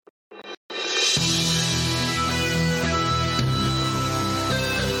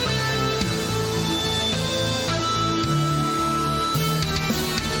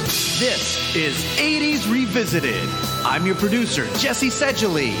is 80s Revisited. I'm your producer, Jesse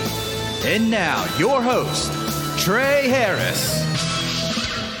Sedgley. And now, your host, Trey Harris.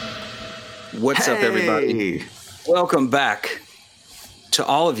 What's up, everybody? Welcome back to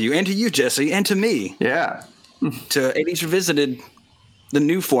all of you, and to you, Jesse, and to me. Yeah. To 80s Revisited, the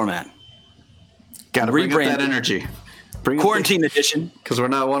new format. Gotta bring up that energy. Quarantine edition. Because we're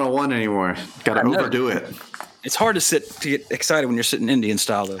not 101 anymore. Gotta overdo it. It's hard to get excited when you're sitting Indian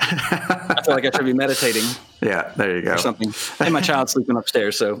style, though. I feel like I should be meditating. Yeah, there you go. Or something. And my child's sleeping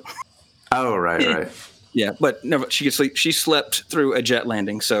upstairs, so. Oh, right. Yeah, but never. She could sleep. She slept through a jet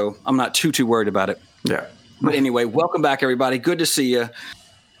landing, so I'm not too worried about it. Yeah. But anyway, welcome back, everybody. Good to see you.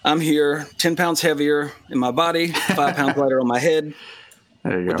 I'm here, 10 pounds heavier in my body, 5 pounds lighter on my head.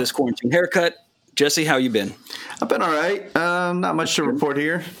 There you go. With this quarantine haircut. Jesse, how you been? I've been all right. Not much to report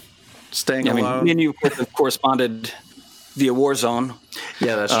here. Staying alone. Me and you have corresponded via Warzone.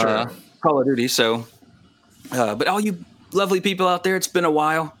 Yeah, that's true. Call of Duty. So, but all you lovely people out there, it's been a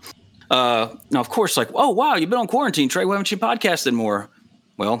while. Now, of course, like, oh, wow, you've been on quarantine, Trey. Why haven't you podcasted more?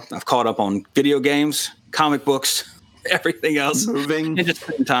 Well, I've caught up on video games, comic books, everything else. Moving. And just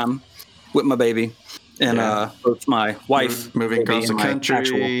spending time with my baby. And both my wife. Moving across the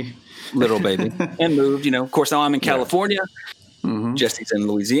country. Little baby. And moved, Of course, now I'm in California. Mm-hmm. Jesse's in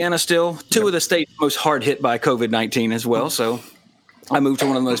Louisiana still. Two of the states most hard hit by COVID-19 as well. So I moved to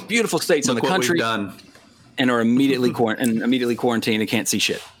one of the most beautiful states in the country. We've done. And are immediately quarantined and can't see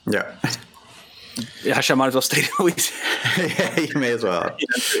shit. Yeah. I might as well stay in Louisiana. Yeah, you may as well.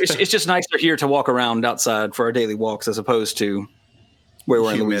 It's just nicer here to walk around outside for our daily walks as opposed to where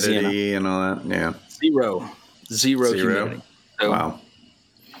we're in Louisiana. Humidity and all that, yeah. Zero humidity. So, wow.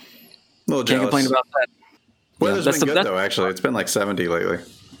 A little jealous. Can't complain about that. Weather's been good, though, actually. It's been like 70 lately.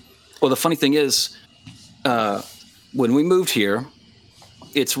 Well, the funny thing is, when we moved here,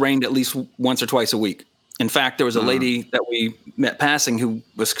 it's rained at least once or twice a week. In fact, there was a lady that we met passing who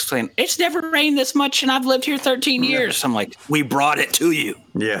was saying, it's never rained this much, and I've lived here 13 years. I'm like, we brought it to you.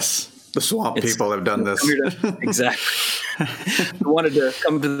 Yes. The swamp people have done this. Exactly. We wanted to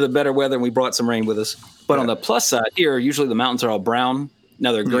come to the better weather, and we brought some rain with us. But on the plus side, here, usually the mountains are all brown.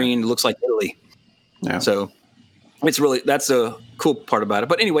 Now they're green. It looks like Italy. Yeah. So that's a cool part about it.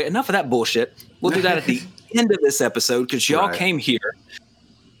 But anyway, enough of that bullshit. We'll do that at the end of this episode because y'all came here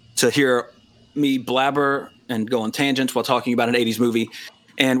to hear me blabber and go on tangents while talking about an 80s movie.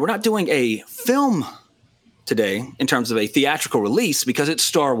 And we're not doing a film today in terms of a theatrical release because it's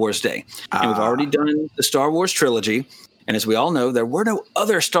Star Wars Day. And we've already done the Star Wars trilogy. And as we all know, there were no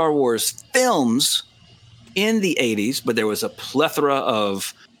other Star Wars films in the 80s, but there was a plethora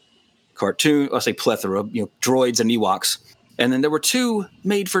of droids and Ewoks. And then there were two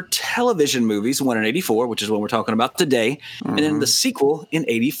made-for-television movies, one in 84, which is what we're talking about today, and then the sequel in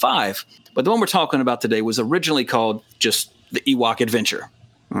 85. But the one we're talking about today was originally called just The Ewok Adventure,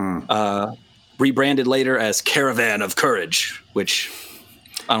 rebranded later as Caravan of Courage, which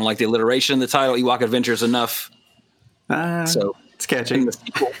I don't like the alliteration. The title, Ewok Adventure, is enough. So it's catchy.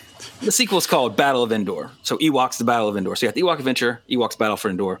 The sequel is called Battle of Endor. So Ewoks, the Battle of Endor. So you got the Ewok Adventure, Ewoks Battle for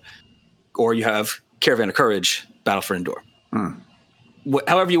Endor, or you have Caravan of Courage, Battle for Endor.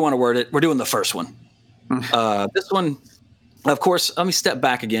 However you want to word it, we're doing the first one. This one, of course, let me step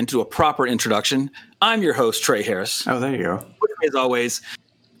back again to a proper introduction. I'm your host, Trey Harris. Oh, there you go. With me, as always,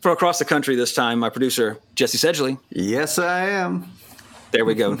 from across the country this time, my producer, Jesse Sedgley. Yes, I am. There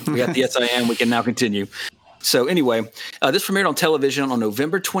we go. We got the Yes, I am. We can now continue. So anyway, this premiered on television on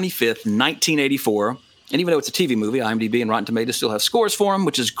November 25th, 1984. And even though it's a TV movie, IMDb and Rotten Tomatoes still have scores for them,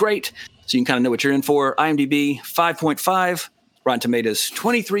 which is great. So you can kind of know what you're in for. IMDb, 5.5. Rotten Tomatoes,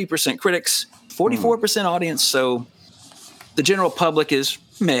 23% critics, 44% audience. So the general public is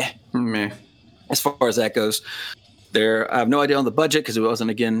meh. As far as that goes. I have no idea on the budget because it wasn't,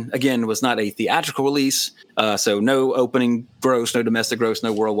 again, was not a theatrical release. So no opening gross, no domestic gross,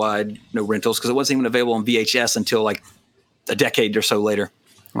 no worldwide, no rentals because it wasn't even available on VHS until like a decade or so later.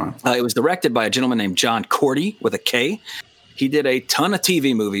 Wow. It was directed by a gentleman named John Cordy with a K. He did a ton of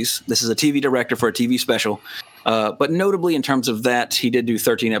TV movies. This is a TV director for a TV special. But notably in terms of that, he did do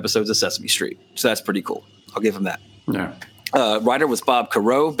 13 episodes of Sesame Street. So that's pretty cool. I'll give him that. Yeah. Writer was Bob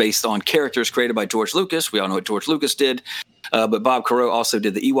Caro, based on characters created by George Lucas. We all know what George Lucas did. But Bob Caro also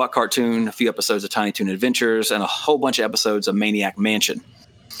did the Ewok cartoon, a few episodes of Tiny Toon Adventures, and a whole bunch of episodes of Maniac Mansion.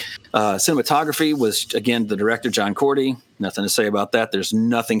 Cinematography was, again, the director, John Cordy. Nothing to say about that. There's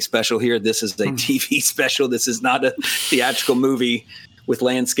nothing special here. This is a TV special. This is not a theatrical movie with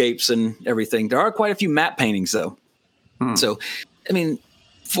landscapes and everything. There are quite a few matte paintings, though. So, I mean,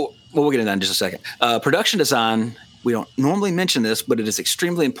 we'll get into that in just a second. Production design we don't normally mention this, but it is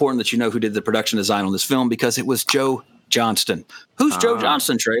extremely important that you know who did the production design on this film because it was Joe Johnston. Who's Joe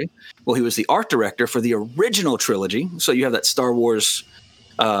Johnston, Trey? Well, he was the art director for the original trilogy. So you have that Star Wars,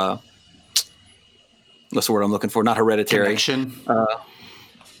 what's the word I'm looking for? Not Hereditary. Connection.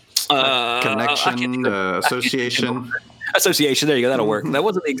 Association. Association. There you go. That'll work. That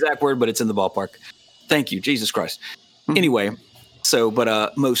wasn't the exact word, but it's in the ballpark. Thank you. Jesus Christ. Anyway,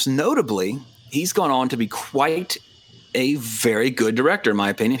 but most notably, he's gone on to be quite a very good director, in my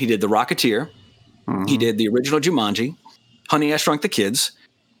opinion. He did The Rocketeer. He did the original Jumanji, Honey, I Shrunk the Kids.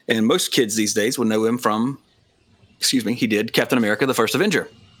 And most kids these days would know him from, he did Captain America, the First Avenger.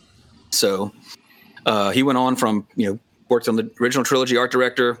 So he went on from, worked on the original trilogy, art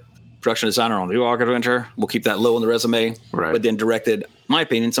director, production designer on the new Arc Adventure. We'll keep that low on the resume. Right. But then directed, in my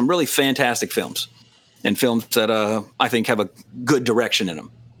opinion, some really fantastic films. And films that I think have a good direction in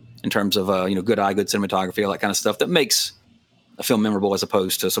them in terms of, good eye, good cinematography, all that kind of stuff that makes a film memorable as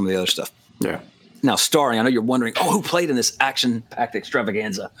opposed to some of the other stuff. Yeah. Now, starring, I know you're wondering, who played in this action-packed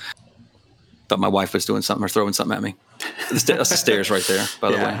extravaganza? Thought my wife was doing something or throwing something at me. That's the stairs right there,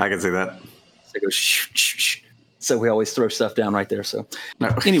 by the way. I can see that. So it goes shh, shh, shh. So we always throw stuff down right there. So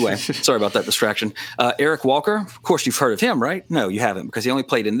anyway, sorry about that distraction. Eric Walker, of course, you've heard of him, right? No, you haven't, because he only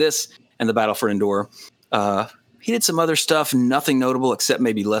played in this and The Battle for Endor. He did some other stuff, nothing notable except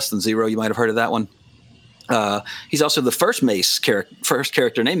maybe Less Than Zero. You might have heard of that one. He's also the first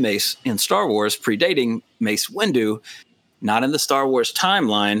character named Mace in Star Wars, predating Mace Windu, not in the Star Wars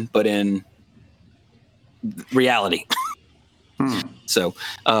timeline, but in reality. So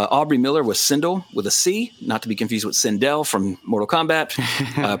Aubrey Miller was Sindel with a C, not to be confused with Sindel from Mortal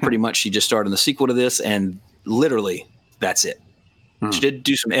Kombat. Pretty much she just starred in the sequel to this, and literally that's it. She did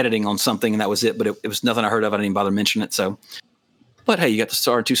do some editing on something, and that was it, but it was nothing I heard of. I didn't even bother mentioning it. So, but hey, you got to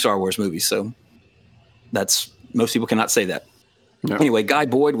star in 2 Star Wars movies, so most people cannot say that. No. Anyway, Guy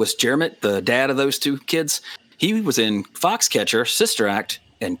Boyd was Jermit, the dad of those 2 kids. He was in Foxcatcher, Sister Act,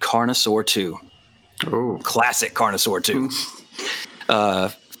 and Carnosaur 2. Oh, classic Carnosaur 2.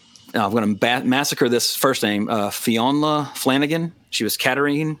 Now I'm going to massacre this first name, Fionla Flanagan. She was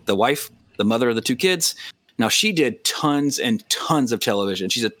Katarine, the wife, the mother of the 2 kids. Now she did tons and tons of television.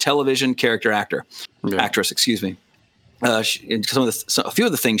 She's a television character actress. Excuse me. A few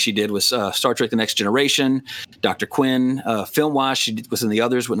of the things she did was Star Trek: The Next Generation, Dr. Quinn. Film-wise, she was in The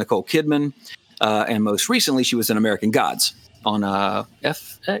Others with Nicole Kidman, and most recently she was in American Gods on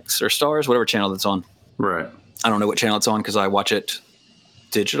FX or Stars, whatever channel that's on. Right. I don't know what channel it's on because I watch it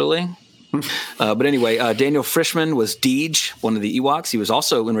digitally. But anyway, Daniel Frischman was Deej, one of the Ewoks. He was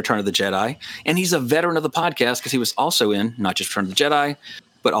also in Return of the Jedi, and he's a veteran of the podcast because he was also in not just Return of the Jedi,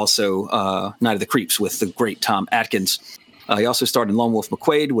 but also Night of the Creeps with the great Tom Atkins. He also starred in Lone Wolf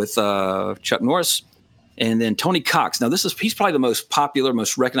McQuade with Chuck Norris, and then Tony Cox. Now, he's probably the most popular,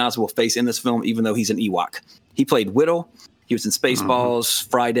 most recognizable face in this film, even though he's an Ewok. He played Whittle. He was in Spaceballs,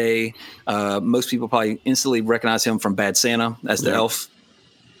 Friday. Most people probably instantly recognize him from Bad Santa as the elf,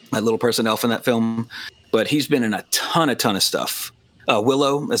 that little person elf in that film. But he's been in a ton of stuff.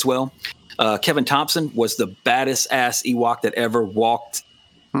 Willow as well. Kevin Thompson was the baddest ass Ewok that ever walked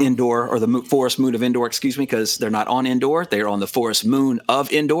Endor, or the forest moon of Endor, because they're not on Endor. They're on the forest moon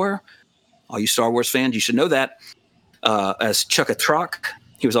of Endor. All you Star Wars fans, you should know that. As Chukka-Trok,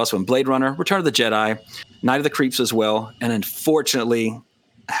 he was also in Blade Runner, Return of the Jedi, Night of the Creeps as well. And unfortunately,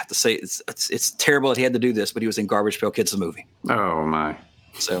 I have to say, it's terrible that he had to do this, but he was in Garbage Pail Kids, the movie. Oh, my.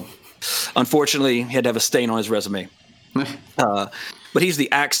 So, unfortunately, he had to have a stain on his resume. But he's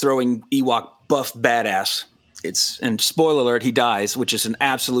the axe-throwing Ewok buff badass. And spoiler alert, he dies, which is an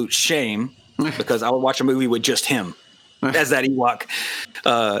absolute shame because I would watch a movie with just him as that Ewok.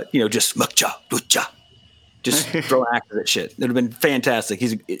 Just mukcha, ducha, just throwing axes at shit. It would have been fantastic.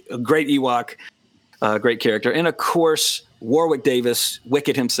 He's a great Ewok, great character. And of course, Warwick Davis,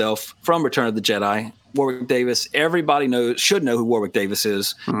 Wicket himself from Return of the Jedi. Warwick Davis, everybody should know who Warwick Davis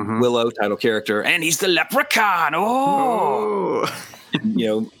is. Willow, title character, and he's the leprechaun. Oh.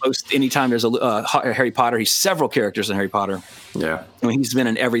 Most anytime there's a Harry Potter, he's several characters in Harry Potter. Yeah. I mean, he's been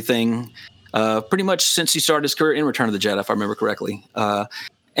in everything pretty much since he started his career in Return of the Jedi, if I remember correctly.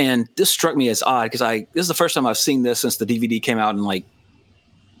 And this struck me as odd because this is the first time I've seen this since the DVD came out in like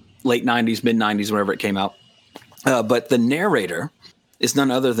late 90s, mid 90s, whenever it came out. But the narrator is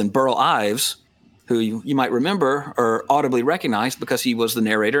none other than Burl Ives, who you might remember or audibly recognize because he was the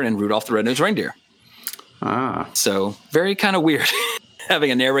narrator in Rudolph the Red-Nosed Reindeer. So very kind of weird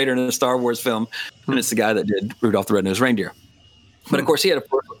having a narrator in a Star Wars film, and it's the guy that did Rudolph the Red-Nosed Reindeer. But of course, he had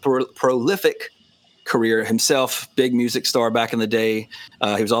a prolific career himself, big music star back in the day.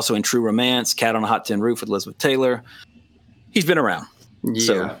 He was also in True Romance, Cat on a Hot Tin Roof with Elizabeth Taylor. He's been around.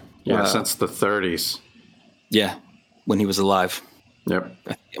 Yeah, since the 30s. Yeah, when he was alive. Yep.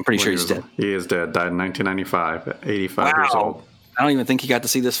 I'm pretty sure he's dead. He is dead. Died in 1995 at 85 years old. I don't even think he got to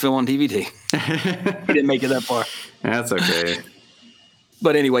see this film on DVD. He didn't make it that far. That's okay.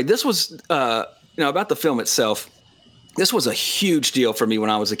 But anyway, this was, about the film itself, this was a huge deal for me when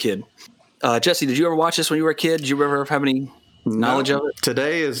I was a kid. Jesse, did you ever watch this when you were a kid? Did you ever have any knowledge of it?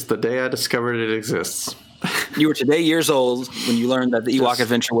 Today is the day I discovered it exists. You were today years old when you learned that the Ewok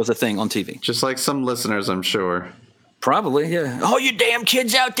Adventure was a thing on TV. Just like some listeners, I'm sure. Probably, yeah. Oh, you damn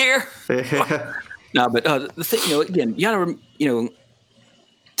kids out there! No, but the thing, again, you gotta,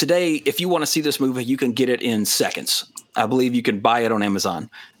 today, if you want to see this movie, you can get it in seconds. I believe you can buy it on Amazon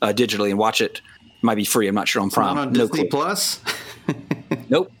digitally and watch it. It might be free. I'm not sure on Prime. On Disney Plus?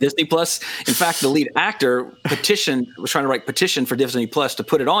 Nope, Disney Plus. In fact, the lead actor was trying to write petition for Disney Plus to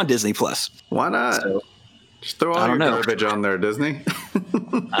put it on Disney Plus. Why not? So, just throw all your garbage on there, Disney.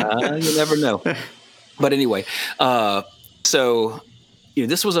 You never know. But anyway,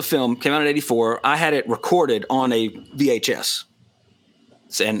 this was a film, came out in 84. I had it recorded on a VHS.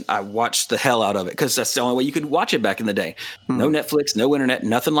 And I watched the hell out of it because that's the only way you could watch it back in the day. No Netflix, no internet,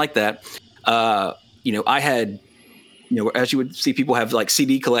 nothing like that. I had, as you would see people have like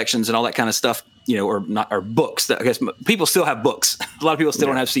CD collections and all that kind of stuff, or books. I guess people still have books. A lot of people still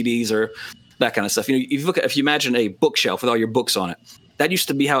don't have CDs or that kind of stuff. If you imagine a bookshelf with all your books on it, that used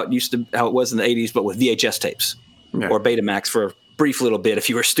to be how it was in the 80s, but with VHS tapes or Betamax for a brief little bit if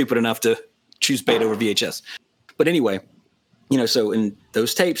you were stupid enough to choose Beta over VHS. But anyway, so in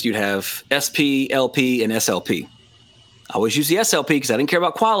those tapes, you'd have SP, LP, and SLP. I always use the SLP because I didn't care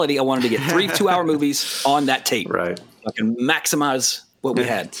about quality. I wanted to get 3 2-hour movies on that tape. Right. So I can maximize what we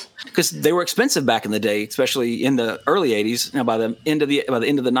had because they were expensive back in the day, especially in the early 80s. Now by the end of the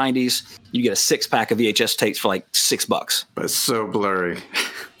 90s, you get a 6-pack of VHS tapes for like $6. But it's so blurry.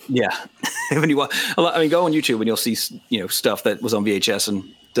 Yeah. When go on YouTube and you'll see stuff that was on VHS and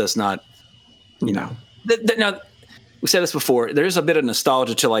does not. Now we said this before. There's a bit of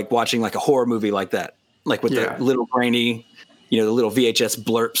nostalgia to like watching like a horror movie like that, like with the little grainy, the little VHS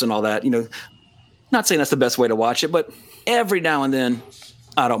blurps and all that. Not saying that's the best way to watch it, but every now and then,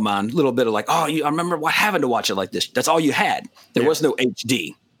 I don't mind a little bit of like, I remember having to watch it like this. That's all you had. There was no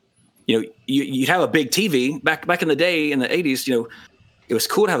HD. You'd have a big TV back in the day in the 80s. It was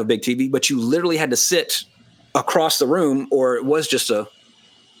cool to have a big TV, but you literally had to sit across the room, or it was just a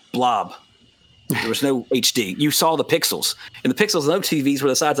blob. There was no HD. You saw the pixels, and the pixels of those TVs were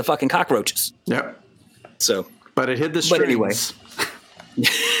the size of fucking cockroaches. Yep. So, but it hid the strings. But anyway.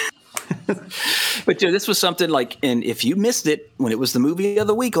 But this was something like, and if you missed it when it was the movie of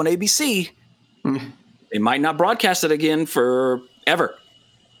the week on ABC, they might not broadcast it again forever.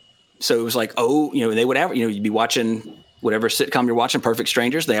 So it was like, they would have, you'd be watching whatever sitcom you're watching, Perfect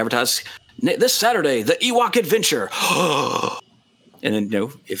Strangers. They advertise this Saturday, the Ewok Adventure. And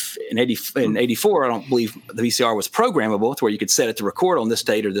then, if in 84, I don't believe the VCR was programmable to where you could set it to record on this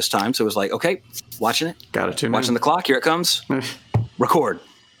date or this time. So it was like, okay, watching it. Got it. Watching the clock. Here it comes. Record.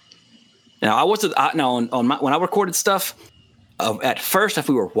 Now, when I recorded stuff, at first, if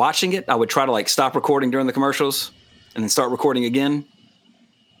we were watching it, I would try to like stop recording during the commercials and then start recording again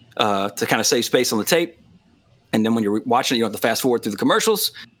to kind of save space on the tape. And then when you're watching it, you don't have to fast forward through the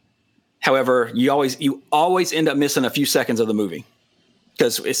commercials. However, you always end up missing a few seconds of the movie.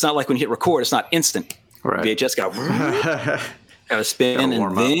 Because it's not like when you hit record, it's not instant. Right. VHS got to spin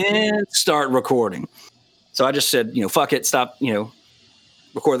and then start recording. So I just said, fuck it, stop,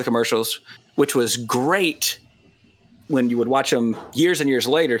 record the commercials, which was great when you would watch them years and years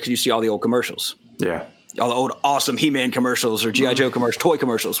later because you see all the old commercials. Yeah. All the old awesome He-Man commercials or G.I. Joe commercials, toy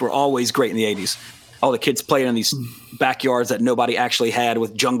commercials were always great in the 80s. All the kids playing in these backyards that nobody actually had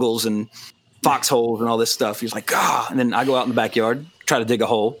with jungles and foxholes and all this stuff. He was like, and then I go out in the backyard, try to dig a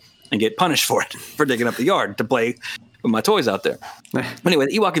hole and get punished for it, for digging up the yard to play with my toys out there. Anyway,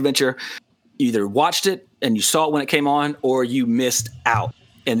 the Ewok Adventure, you either watched it and you saw it when it came on or you missed out.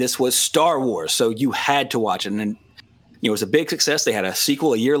 And this was Star Wars, so you had to watch it. And then, it was a big success. They had a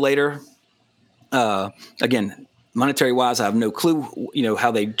sequel a year later. Again, monetary-wise, I have no clue,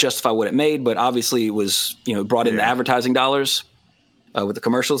 how they justify what it made, but obviously it was, brought in the advertising dollars with the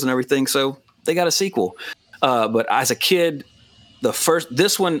commercials and everything. So they got a sequel. But as a kid,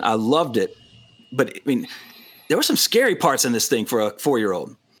 this one, I loved it. But there were some scary parts in this thing for a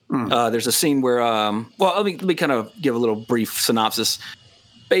 4-year-old. There's a scene where, let me kind of give a little brief synopsis.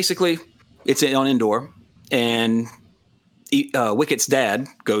 Basically, it's on Endor, and Wicket's dad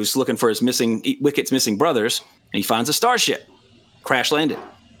goes looking for Wicket's missing brothers, and he finds a starship crash landed.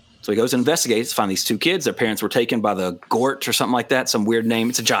 So he goes and investigates, finds these two kids. Their parents were taken by the Gort or something like that, some weird name.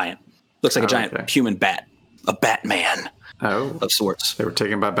 It's a giant. Looks like a giant human bat, a Batman of sorts. They were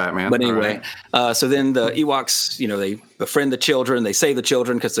taken by Batman. But anyway, so then the Ewoks, they befriend the children. They save the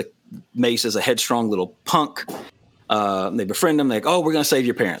children because the Mace is a headstrong little punk. They befriend them. They're like, oh, we're going to save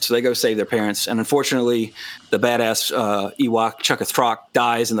your parents. So they go save their parents. And unfortunately, the badass Ewok, Chukka-Throk,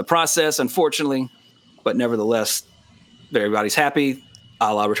 dies in the process, unfortunately. But nevertheless, everybody's happy.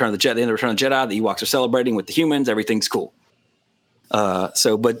 A la Return of the Jedi, the end of Return of the Jedi, the Ewoks are celebrating with the humans. Everything's cool. All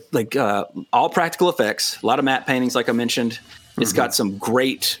practical effects, a lot of matte paintings, like I mentioned. It's got some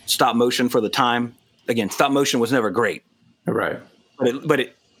great stop motion for the time. Again, stop motion was never great. Right. But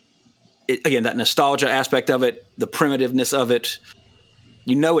it again, that nostalgia aspect of it, the primitiveness of it,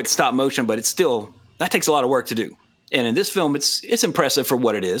 it's stop motion, but it's still, that takes a lot of work to do. And in this film, it's impressive for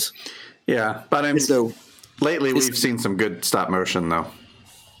what it is. Yeah. But lately we've seen some good stop motion though.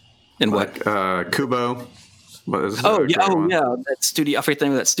 In what? Kubo. That studio. I forget the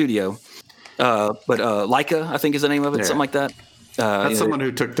name of that studio. But Leica, I think is the name of it, something like that. That's someone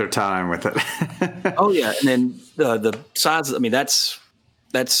who took their time with it. Oh yeah, and then the size. I mean, that's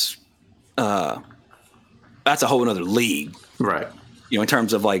a whole other league, right? In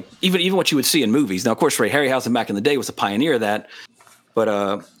terms of like even what you would see in movies. Now, of course, Ray Harryhausen back in the day was a pioneer of that. But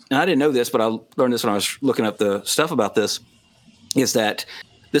and I didn't know this, but I learned this when I was looking up the stuff about this. Is that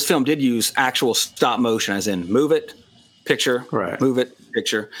this film did use actual stop motion, as in move it, picture, move it,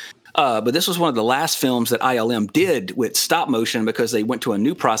 picture. But this was one of the last films that ILM did with stop motion because they went to a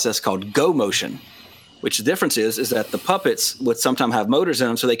new process called Go Motion, which the difference is that the puppets would sometimes have motors in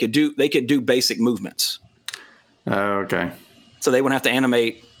them so they could do basic movements. Okay. So they wouldn't have to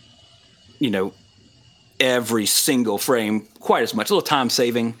animate, every single frame quite as much. A little time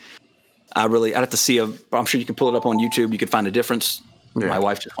saving. I'd have to see I'm sure you can pull it up on YouTube. You can find a difference. Yeah. My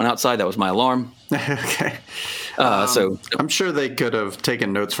wife just went outside. That was my alarm. Okay. So I'm sure they could have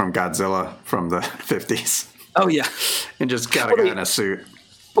taken notes from Godzilla from the 50s. Oh yeah. And just got a guy in a suit.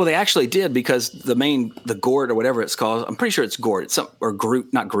 Well, they actually did because the Gort or whatever it's called. I'm pretty sure it's Gort. Or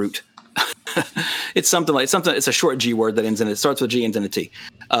Groot, not Groot. It's it's a short G word that ends in it. It starts with G, ends in a T.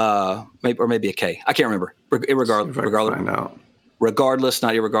 Maybe a K. I can't remember. Regardless. Find out. Regardless,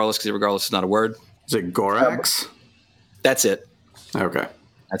 not irregardless, because irregardless is not a word. Is it Gorax? That's it. Okay.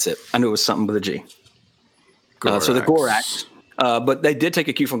 That's it. I knew it was something with a G. So the Gorax. But they did take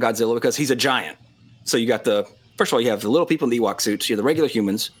a cue from Godzilla because he's a giant. So you got first of all, you have the little people in the Ewok suits. You have the regular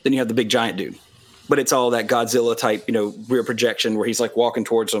humans. Then you have the big giant dude. But it's all that Godzilla type, rear projection where he's like walking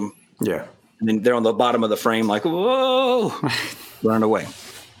towards them. Yeah. And then they're on the bottom of the frame like, whoa, running away.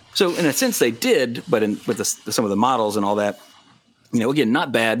 So in a sense they did, but with some of the models and all that, again,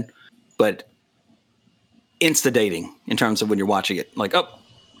 not bad, but insta-dating in terms of when you're watching it. Like,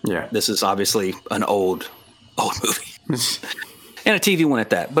 this is obviously an old movie. And a TV one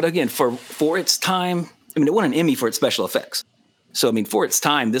at that. But again, for its time, it won an Emmy for its special effects. So, for its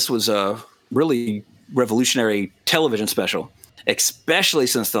time, this was a really revolutionary television special, especially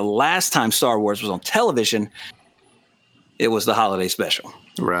since the last time Star Wars was on television, it was the holiday special.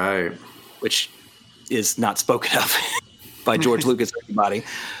 Right. Which is not spoken of by George Lucas or anybody,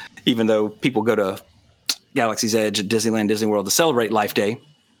 even though people go to Galaxy's Edge at Disneyland, Disney World to celebrate Life Day,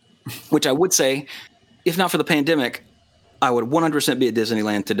 which I would say, if not for the pandemic, I would 100% be at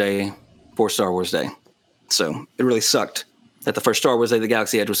Disneyland today for Star Wars Day. So it really sucked that the first Star Wars Day the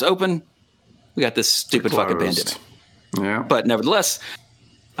Galaxy Edge was open. We got this stupid fucking pandemic. Yeah. But nevertheless,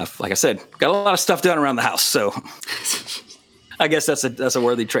 like I said, got a lot of stuff done around the house. So I guess that's a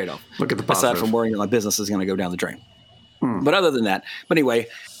worthy trade-off. Look at the positive. Aside from worrying that my business is going to go down the drain. But other than that, anyway,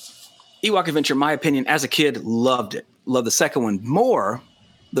 Ewok Adventure, my opinion, as a kid, loved it. Loved the second one more, a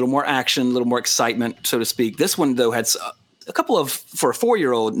little more action, a little more excitement, so to speak. This one, though, had a couple of, for a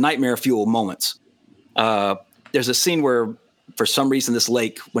 4-year-old, nightmare fuel moments. There's a scene where, for some reason, this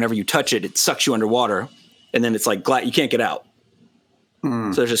lake, whenever you touch it, it sucks you underwater, and then it's like you can't get out.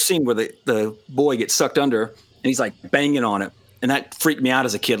 So there's a scene where the boy gets sucked under, and he's like banging on it. And that freaked me out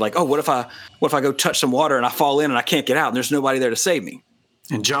as a kid. Like, what if I go touch some water and I fall in and I can't get out and there's nobody there to save me?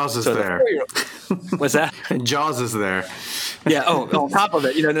 And Jaws is there. What's that? And Jaws is there. Yeah. Oh, on top of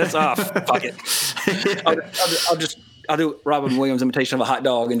it, that's fuck it. I'll do Robin Williams' imitation of a hot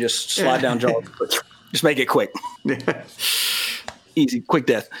dog and just slide down Jaws. Just make it quick. Easy, quick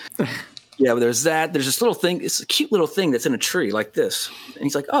death. Yeah, but there's that. There's this little thing. It's a cute little thing that's in a tree like this. And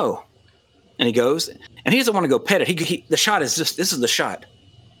he's like, oh. And he goes, and he doesn't want to go pet it. The shot is this is the shot.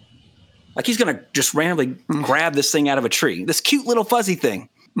 Like he's going to just randomly grab this thing out of a tree, this cute little fuzzy thing.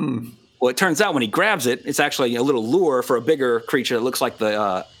 Well, it turns out when he grabs it, it's actually a little lure for a bigger creature that looks like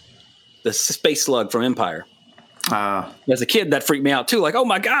the space slug from Empire. As a kid, that freaked me out too. Like, oh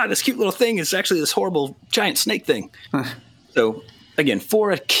my God, this cute little thing is actually this horrible giant snake thing. So again,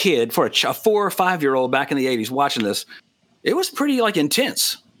 for a kid, for a 4 or 5 year old back in the 80s watching this, it was pretty like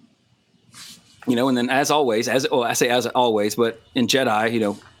intense. You know, and then as always, I say as always, but in Jedi, you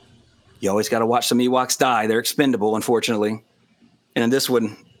know, you always got to watch some Ewoks die. They're expendable, unfortunately. And in this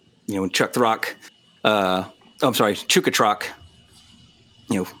one, you know, when Chukathrok,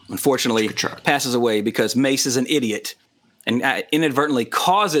 you know, unfortunately passes away because Mace is an idiot and inadvertently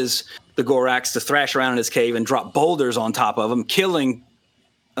causes the Gorax to thrash around in his cave and drop boulders on top of him, killing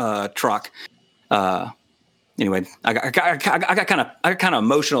Trock. Anyway, I got kind of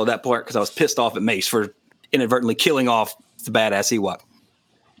emotional at that point because I was pissed off at Mace for inadvertently killing off the badass Ewok.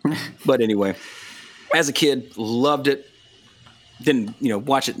 But anyway, as a kid, loved it. Didn't, you know,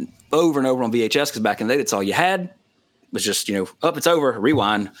 watch it over and over on VHS because back in the day, that's all you had. It was just, you know, it's over,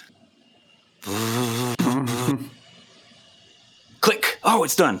 rewind. Click. Oh,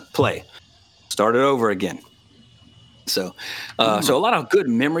 it's done. Play. Start it over again. So a lot of good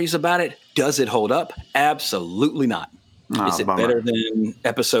memories about it. Does it hold up? Absolutely not. Oh, is it bummer. better than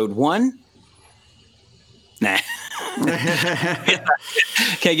episode 1? Nah.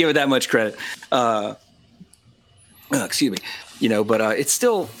 Can't give it that much credit. Excuse me. You know, but it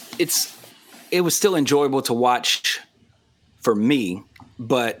was still enjoyable to watch for me.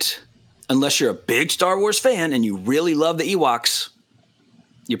 But unless you're a big Star Wars fan and you really love the Ewoks,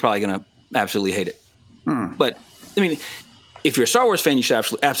 you're probably going to absolutely hate it. But I mean, if you're a Star Wars fan, you should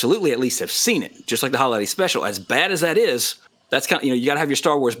absolutely at least have seen it. Just like the holiday special, as bad as that is, that's kind of, you know, you got to have your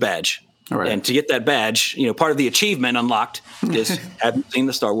Star Wars badge. Right. And to get that badge, you know, part of the achievement unlocked is have you seen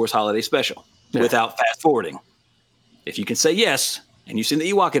the Star Wars holiday special without fast forwarding. If you can say yes, and you've seen the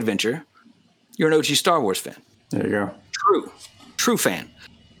Ewok Adventure, you're an OG Star Wars fan. There you go. True fan.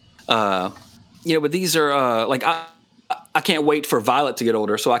 You know, but these are like I can't wait for Violet to get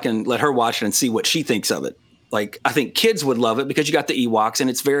older so I can let her watch it and see what she thinks of it. Like, I think kids would love it because you got the Ewoks and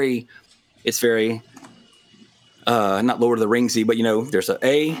it's very not Lord of the Ringsy, but you know, there's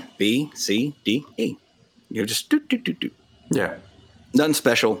A, B, C, D, E. You know, just do. Yeah. Nothing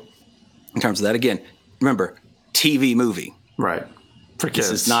special in terms of that. Again, remember, TV movie. Right. For kids.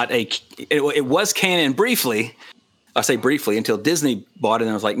 This is not it was canon briefly. I say briefly until Disney bought it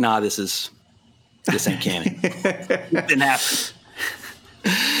and I was like, nah, this ain't canon. It didn't happen.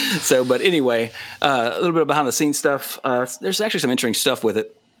 So, but anyway, a little bit of behind the scenes stuff. There's actually some interesting stuff with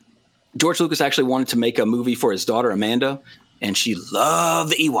it. George Lucas actually wanted to make a movie for his daughter, Amanda, and she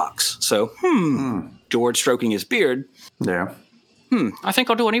loved the Ewoks. So, George stroking his beard. Yeah. I think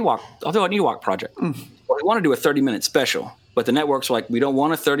I'll do an Ewok project. Well, we want to do a 30-minute special, but the networks were like, we don't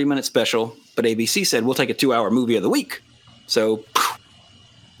want a 30-minute special, but ABC said, we'll take a 2-hour movie of the week. So,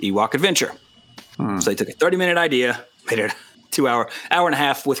 Ewok Adventure. So they took a 30-minute idea, made it a hour and a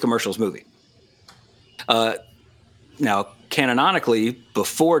half with commercials movie. Now, canonically,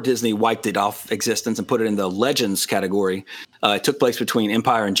 before Disney wiped it off existence and put it in the Legends category, it took place between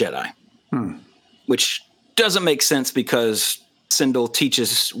Empire and Jedi, which doesn't make sense because Sindel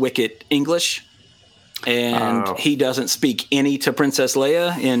teaches Wicket English, and he doesn't speak any to Princess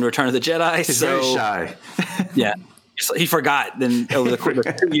Leia in Return of the Jedi. He's very shy. Yeah, he forgot. Then over the course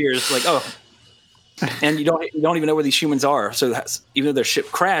of 2 years, like, and you don't even know where these humans are. So even though their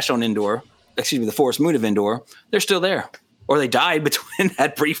ship crashed on Endor, the Forest Moon of Endor, they're still there, or they died between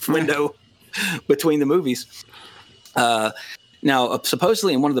that brief window between the movies. Now,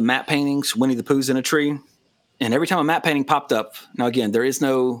 supposedly in one of the matte paintings, Winnie the Pooh's in a tree, and every time a matte painting popped up, now again, there is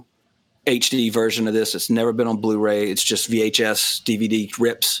no HD version of this. It's never been on Blu-ray. It's just VHS, DVD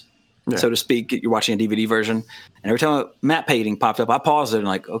rips, so to speak. You're watching a DVD version, and every time a matte painting popped up, I paused it and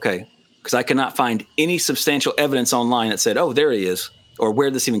like, okay, because I could not find any substantial evidence online that said, oh, there he is, or where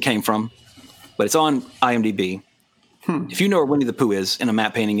this even came from. But it's on IMDb. If you know where Winnie the Pooh is in a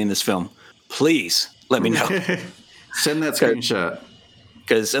matte painting in this film, please let me know. Send that screenshot.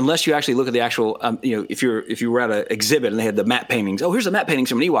 Because unless you actually look at the actual, if you were at an exhibit and they had the matte paintings, oh, here's the matte paintings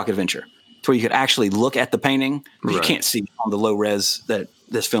from an Ewok Adventure, to where you could actually look at the painting. Right. You can't see on the low res that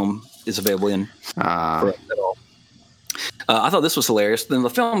this film is available in for us at all. I thought this was hilarious. Then the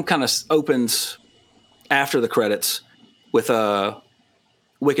film kind of opens after the credits with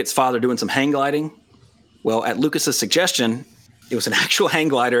Wicket's father doing some hang gliding. Well, at Lucas's suggestion, it was an actual hang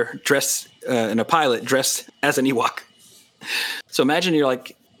glider dressed in a pilot dressed as an Ewok. So imagine you're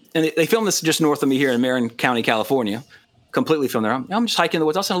like, and they filmed this just north of me here in Marin County, California. completely from there. I'm just hiking in the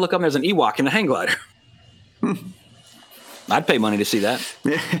woods. Also, I look up and there's an Ewok in a hang glider. I'd pay money to see that.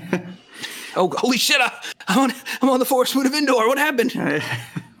 Oh, holy shit! I'm on the Forest Moon of Endor. What happened?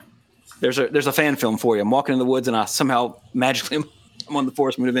 There's a fan film for you. I'm walking in the woods and I somehow magically I'm on the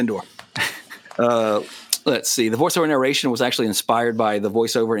Forest Moon of Endor. Let's see. The voiceover narration was actually inspired by the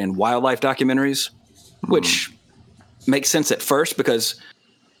voiceover in wildlife documentaries, which makes sense at first because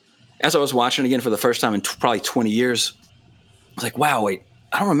as I was watching again for the first time in probably 20 years, I was like, wow, wait,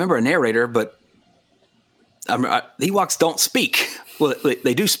 I don't remember a narrator, but the Ewoks don't speak. Well,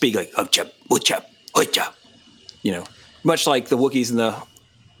 they do speak like, uchap, uchap, uchap, much like the Wookiees in the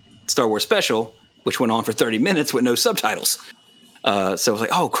Star Wars special, which went on for 30 minutes with no subtitles. So I was like,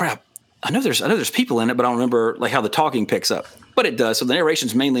 oh, crap. I know there's people in it, but I don't remember like how the talking picks up. But it does. So the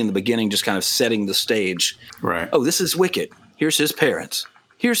narration's mainly in the beginning, just kind of setting the stage. Right. Oh, this is Wicket. Here's his parents.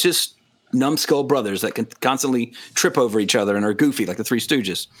 Here's his numbskull brothers that can constantly trip over each other and are goofy, like the Three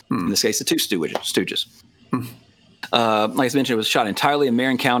Stooges. In this case, the Two Stooges. Like I mentioned, it was shot entirely in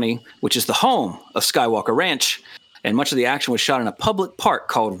Marin County, which is the home of Skywalker Ranch. And much of the action was shot in a public park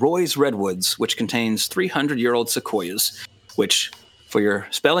called Roy's Redwoods, which contains 300-year-old sequoias, which... For your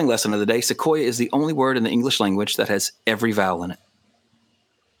spelling lesson of the day, sequoia is the only word in the English language that has every vowel in it.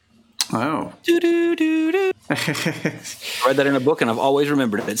 Oh. Do-do-do-do. I read that in a book, and I've always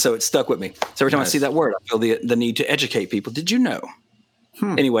remembered it, so it stuck with me. So every time I see that word, I feel the need to educate people. Did you know?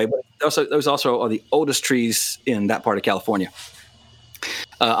 Anyway, but those also are the oldest trees in that part of California.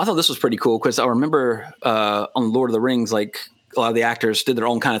 I thought this was pretty cool because I remember on Lord of the Rings, like a lot of the actors did their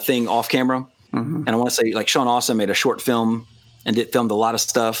own kind of thing off camera. And I want to say, like Sean Austin made a short film and filmed a lot of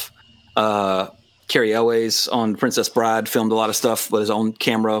stuff. Cary Elwes on Princess Bride filmed a lot of stuff with his own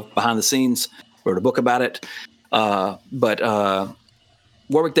camera behind the scenes, wrote a book about it. But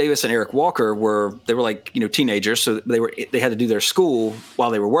Warwick Davis and Eric Walker were like, teenagers. So they had to do their school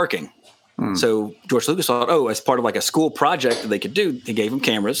while they were working. So George Lucas thought, as part of like a school project that they could do, he gave them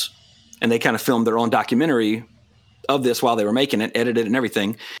cameras and they kind of filmed their own documentary of this while they were making it, edited and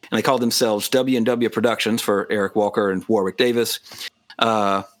everything. And they called themselves W&W Productions for Eric Walker and Warwick Davis.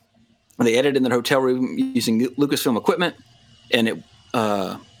 And they edited in their hotel room using Lucasfilm equipment. And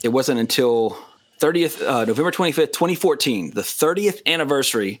it wasn't until November 25th, 2014, the 30th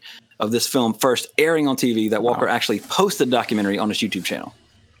anniversary of this film first airing on TV, that Walker actually posted the documentary on his YouTube channel.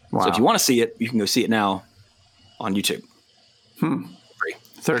 Wow. So if you want to see it, you can go see it now on YouTube. Free.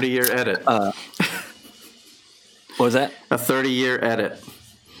 30-year edit. What was that? A 30-year edit.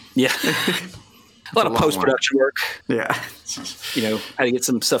 Yeah. A lot of post-production work. Yeah. How to get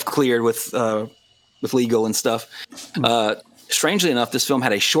some stuff cleared with legal and stuff. Strangely enough, this film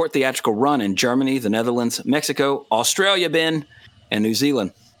had a short theatrical run in Germany, the Netherlands, Mexico, Australia, Ben, and New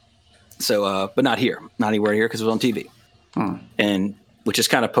Zealand. So, but not here. Not anywhere here because it was on TV. And which is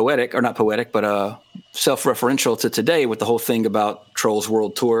kind of poetic, or not poetic, but self-referential to today with the whole thing about Trolls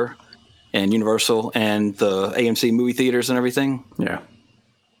World Tour and Universal and the AMC movie theaters and everything. Yeah.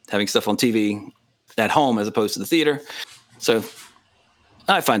 Having stuff on TV at home as opposed to the theater. So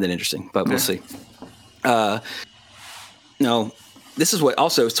I find that interesting, but we'll see. No, this is what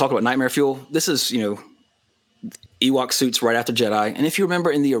also is talk about Nightmare Fuel. This is, Ewok suits right after Jedi. And if you remember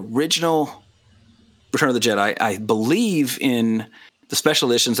in the original Return of the Jedi, I believe in the special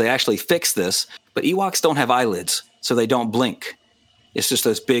editions, they actually fixed this, but Ewoks don't have eyelids, so they don't blink. It's just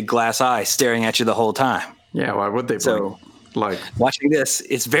those big glass eyes staring at you the whole time. Yeah, why would they blink? So, watching this,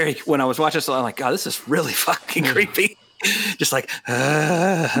 it's when I was watching this, I'm like, God, this is really fucking creepy. Just like,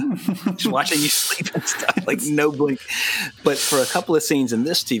 just watching you sleep and stuff, like no blink. But for a couple of scenes in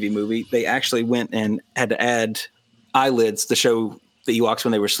this TV movie, they actually went and had to add eyelids to show the Ewoks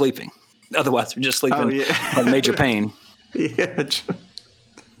when they were sleeping. Otherwise, they're just sleeping on major pain. Yeah.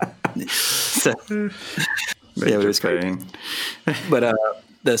 So, it was great. But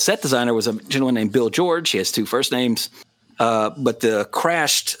the set designer was a gentleman named Bill George. He has two first names. But the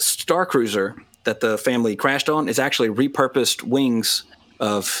crashed Star Cruiser that the family crashed on is actually repurposed wings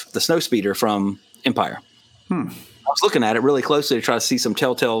of the Snowspeeder from Empire. I was looking at it really closely to try to see some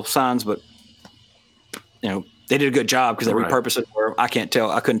telltale signs, but they did a good job because they repurposed it where I couldn't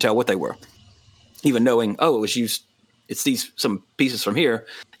tell what they were. Even knowing, it was used, it's some pieces from here,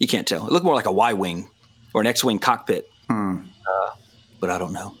 you can't tell. It looked more like a Y-wing or an X-wing cockpit. But I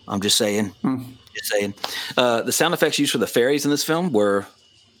don't know. I'm just saying. The sound effects used for the fairies in this film were,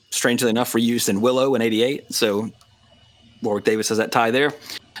 strangely enough, reused in Willow in '88. So Warwick Davis has that tie there.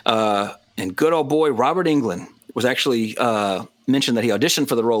 And good old boy Robert Englund was actually mentioned that he auditioned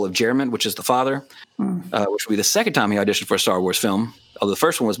for the role of Jeremy, which is the father, which would be the second time he auditioned for a Star Wars film. Although the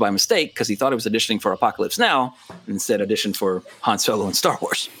first one was by mistake because he thought he was auditioning for Apocalypse Now and instead auditioned for Han Solo and Star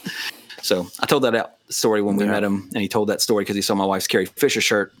Wars. So I told that story when we met him, and he told that story because he saw my wife's Carrie Fisher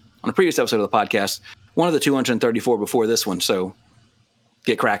shirt on a previous episode of the podcast, one of the 234 before this one. So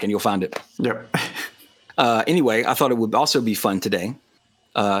get cracking, you'll find it. Yep. Anyway, I thought it would also be fun today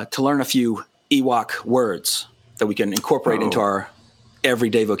to learn a few Ewok words that we can incorporate into our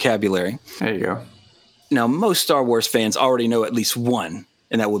everyday vocabulary. There you go. Now, most Star Wars fans already know at least one,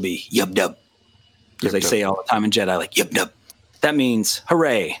 and that would be yub dub. Because they say all the time in Jedi, like, yub dub. That means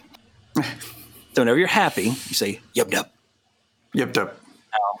hooray. So whenever you're happy, you say yub dub. Yub dub.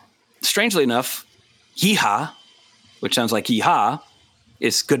 Now, strangely enough, yeehaw, which sounds like yeehaw,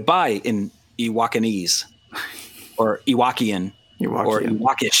 is goodbye in Ewokanese or Ewokian or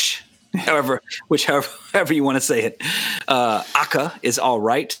Ewokish, however you want to say it. Aka is all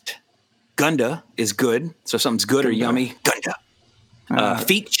right. Gunda is good. So if something's good or yummy, Gunda.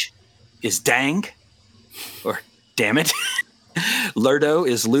 Feech is dang or damn it. Lurdo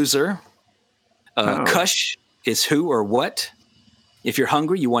is loser. Kush is who or what. If you're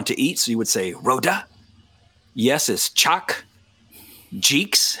hungry, you want to eat, so you would say Rhoda. Yes is chak.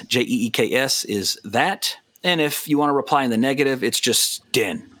 Jeeks, Jeeks, is that. And if you want to reply in the negative, it's just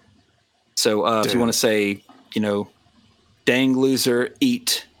din. So if you want to say, dang loser,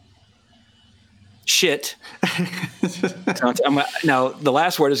 eat shit. Now, the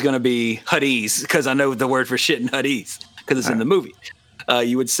last word is going to be Huddies, because I know the word for shit in Huddies, because it's in the movie.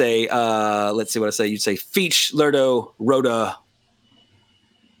 You would say, let's see what I say. You'd say Feech, Lurdo, Rhoda,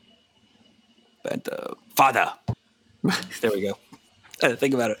 and Father. There we go. I had to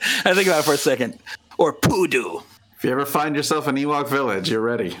think about it for a second. Or Poodoo. If you ever find yourself in Ewok Village, you're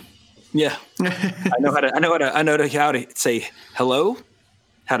ready. Yeah. I know how to say hello,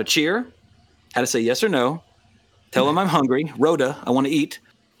 how to cheer, how to say yes or no, tell them I'm hungry, Rhoda, I want to eat,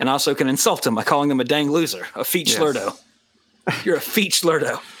 and also can insult them by calling them a dang loser, a Feech Lurdo. You're a Feech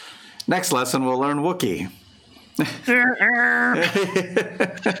Lurdo. Next lesson, we'll learn Wookiee.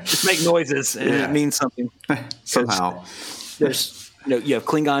 Just make noises, and it means something. Somehow. There's, you have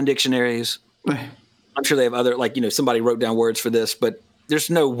Klingon dictionaries. I'm sure they have other, somebody wrote down words for this, but there's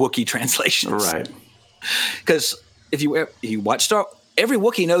no Wookiee translations. Right. Because if you watch every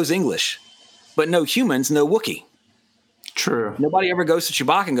Wookiee knows English, but no humans know Wookiee. True. Nobody ever goes to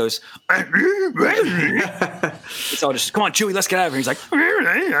Chewbacca and goes, it's all just, come on, Chewie, let's get out of here. He's like,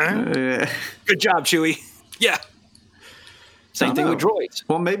 good job, Chewie. Yeah. Same thing with droids.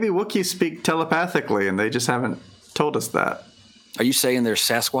 Well, maybe Wookiees speak telepathically, and they just haven't told us that. Are you saying they're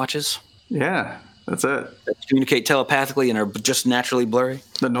Sasquatches? Yeah, that's it. That communicate telepathically and are just naturally blurry?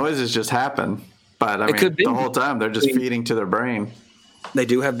 The noises just happen, but the whole time they're just feeding to their brain. They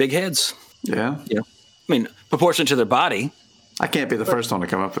do have big heads. Yeah. Proportionate to their body. I can't be the first one to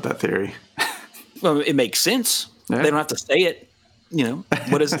come up with that theory. Well, it makes sense. Yeah. They don't have to say it.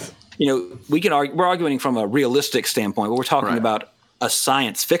 What is we can argue. We're arguing from a realistic standpoint, but we're talking about a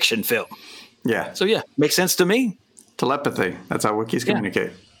science fiction film. Yeah. So makes sense to me. Telepathy. That's how Wookiees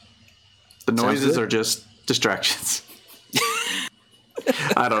communicate. The noises are just distractions.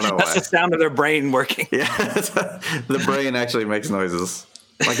 I don't know why. That's the sound of their brain working. Yeah. The brain actually makes noises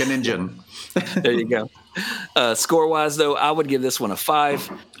like an engine. There you go. Score-wise, though, I would give this one a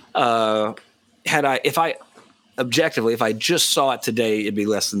 5. If I just saw it today, it'd be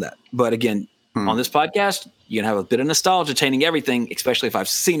less than that. But again, on this podcast, you can have a bit of nostalgia tainting everything, especially if I've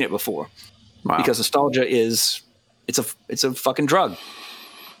seen it before. Wow. Because nostalgia it's a fucking drug.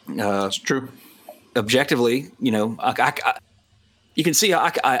 It's true. Objectively, you can see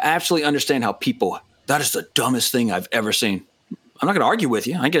I absolutely understand how that is the dumbest thing I've ever seen. I'm not going to argue with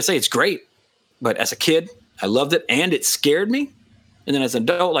you. I ain't going to say it's great. But as a kid, I loved it, and it scared me. And then as an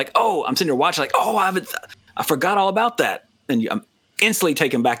adult, I'm sitting there watching, I forgot all about that. And I'm instantly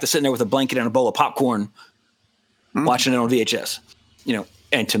taken back to sitting there with a blanket and a bowl of popcorn, watching it on VHS.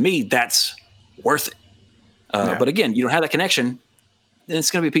 And to me, that's worth it. But again, you don't have that connection, then it's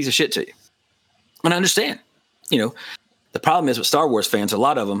going to be a piece of shit to you. And I understand. The problem is with Star Wars fans, a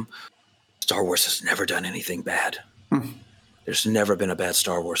lot of them, Star Wars has never done anything bad. There's never been a bad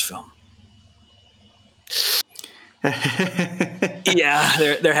Star Wars film. Yeah,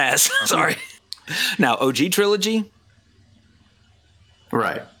 there has. Sorry. Now, OG trilogy.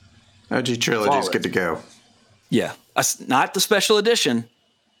 Right. OG trilogy is good to go. Yeah. Not the special edition.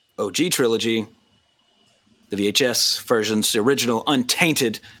 OG trilogy. The VHS versions, the original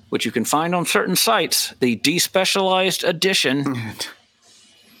untainted, which you can find on certain sites. The despecialized edition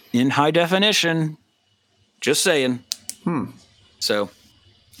in high definition. Just saying. So,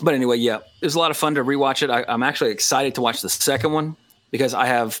 but anyway, yeah, it was a lot of fun to rewatch it. I'm actually excited to watch the second one because I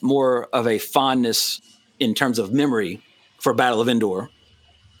have more of a fondness in terms of memory for Battle of Endor.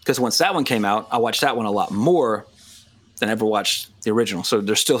 Because once that one came out, I watched that one a lot more than I ever watched the original. So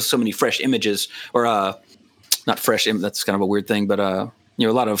there's still so many fresh images, or not fresh. That's kind of a weird thing, but a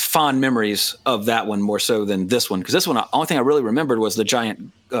lot of fond memories of that one more so than this one. Because this one, the only thing I really remembered was the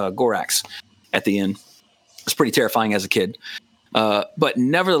giant Gorax at the end. It's pretty terrifying as a kid. But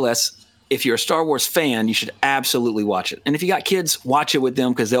nevertheless, if you're a Star Wars fan, you should absolutely watch it. And if you got kids, watch it with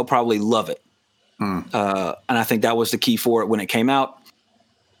them because they'll probably love it. And I think that was the key for it when it came out.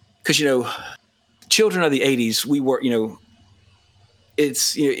 Because, children of the 80s, we were,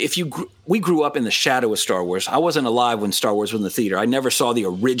 it's, we grew up in the shadow of Star Wars. I wasn't alive when Star Wars was in the theater. I never saw the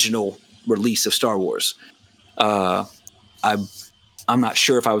original release of Star Wars. I'm not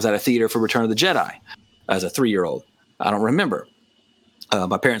sure if I was at a theater for Return of the Jedi as a 3-year-old. I don't remember.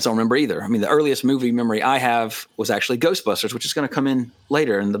 My parents don't remember either. I mean, the earliest movie memory I have was actually Ghostbusters, which is going to come in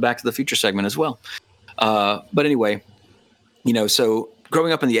later in the Back to the Future segment as well. But anyway, so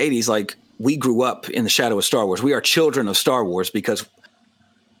growing up in the 80s, like, we grew up in the shadow of Star Wars. We are children of Star Wars because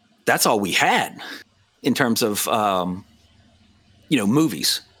that's all we had in terms of,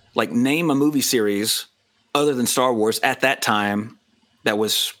 movies. Like, name a movie series other than Star Wars at that time that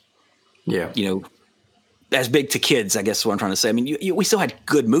was, as big to kids, I guess is what I'm trying to say. I mean, we still had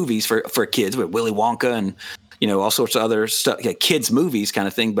good movies for kids with Willy Wonka and, all sorts of other stuff, kids movies kind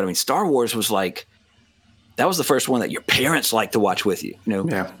of thing. But I mean, Star Wars was like, that was the first one that your parents liked to watch with you.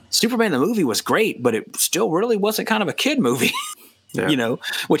 Superman the movie was great, but it still really wasn't kind of a kid movie,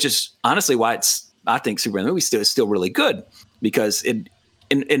 which is honestly why I think Superman the movie is still really good because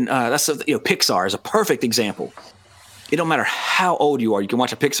that's Pixar is a perfect example. It don't matter how old you are, you can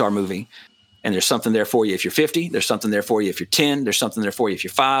watch a Pixar movie and there's something there for you if you're 50, there's something there for you if you're 10, there's something there for you if you're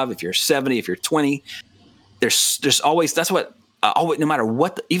 5, if you're 70, if you're 20. There's always, that's what, no matter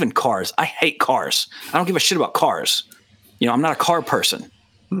what, even cars. I hate cars. I don't give a shit about cars. I'm not a car person.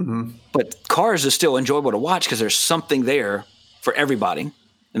 Mm-hmm. But Cars is still enjoyable to watch because there's something there for everybody,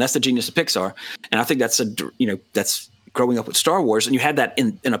 and that's the genius of Pixar. And I think that's that's growing up with Star Wars, and you had that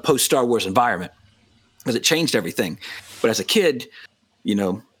in a post Star Wars environment because it changed everything. But as a kid,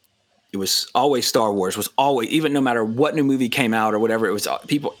 it was always Star Wars. Was always, even no matter what new movie came out or whatever, it was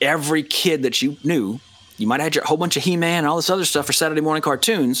people. Every kid that you knew. You might have had your whole bunch of He-Man and all this other stuff for Saturday morning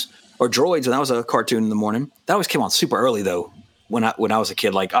cartoons or Droids, and that was a cartoon in the morning. That always came on super early though. When I was a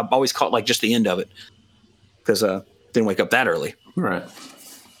kid, like I always caught like just the end of it because didn't wake up that early. Right.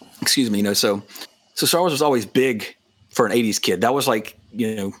 Excuse me. So Star Wars was always big for an 80s kid. That was like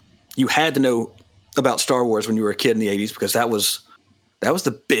you had to know about Star Wars when you were a kid in the 80s because that was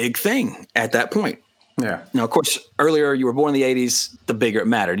the big thing at that point. Yeah. Now, of course, earlier you were born in the 80s. The bigger it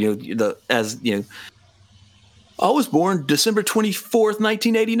mattered. I was born December 24th,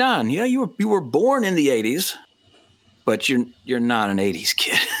 1989. Yeah, you were born in the 80s, but you're not an 80s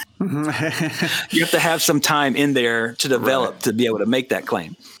kid. You have to have some time in there to develop to be able to make that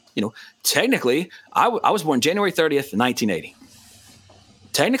claim. Technically, I was born January 30th, 1980.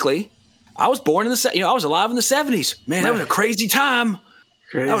 Technically, I was born in I was alive in the 70s. Man, that was a crazy time.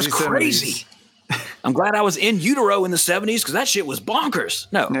 That was crazy. I'm glad I was in utero in the 70s because that shit was bonkers.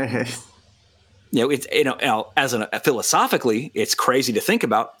 No. It's philosophically, it's crazy to think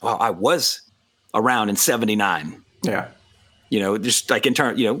about. Well, I was around in 79. Yeah. Just like in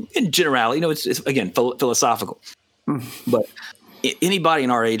generality, it's again philosophical. But anybody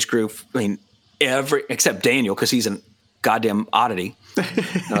in our age group, I mean, except Daniel, because he's a goddamn oddity,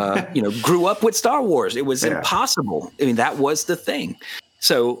 grew up with Star Wars. It was impossible. I mean, that was the thing.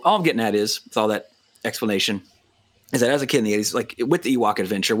 So all I'm getting at is, with all that explanation, is that as a kid in the 80s, like with the Ewok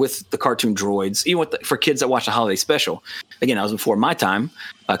Adventure, with the cartoon droids, even for kids that watch the holiday special, again, I was before my time,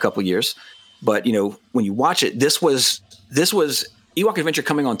 a couple years, but when you watch it, this was Ewok Adventure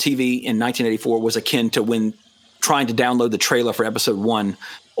coming on TV in 1984 was akin to when trying to download the trailer for episode 1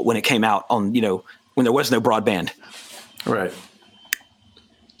 when it came out on, when there was no broadband. Right.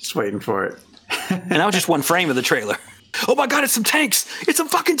 Just waiting for it. And that was just one frame of the trailer. Oh my God, it's some tanks. It's some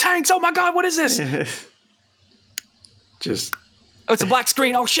fucking tanks. Oh my God, what is this? Just it's a black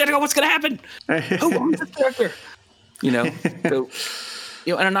screen. Oh shit! What's gonna happen? Who is this character? So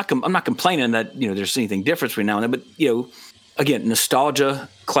and I'm not complaining that there's anything different between now and then, but again, nostalgia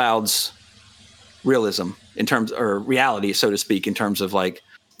clouds realism in terms or reality, so to speak, in terms of like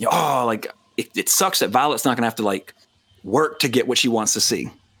it sucks that Violet's not gonna have to like work to get what she wants to see.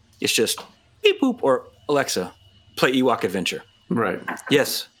 It's just beep boop or Alexa, play Ewok Adventure. Right.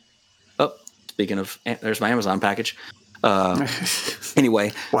 Yes. Speaking of, there's my Amazon package.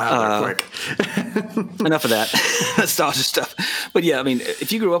 Anyway, wow, quick. Enough of that nostalgia stuff. But yeah, I mean,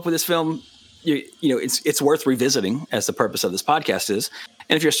 if you grew up with this film, you know it's worth revisiting, as the purpose of this podcast is.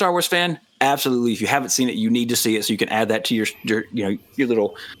 And if you're a Star Wars fan, absolutely, if you haven't seen it, you need to see it so you can add that to your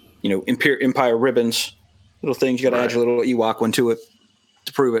little Empire ribbons, little things. You got to add your little Ewok one to it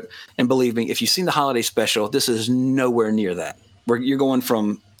to prove it. And believe me, if you've seen the holiday special, this is nowhere near that. You're going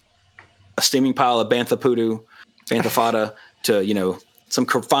from a steaming pile of Bantha Poodoo, Bantha Fada to some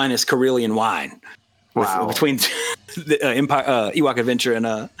finest Corellian wine. Wow. Between the Ewok Adventure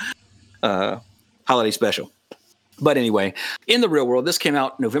and holiday special. But anyway, in the real world, this came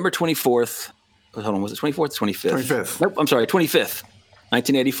out November 24th. Hold on, was it 24th or 25th? 25th. Nope, I'm sorry, 25th,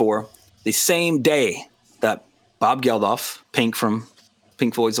 1984. The same day that Bob Geldof, Pink from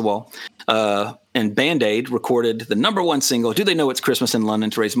Pink Floyd's The Wall, and Band-Aid recorded the #1 single, Do They Know It's Christmas in London,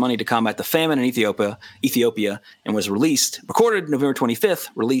 to raise money to combat the famine in Ethiopia, and was recorded November 25th,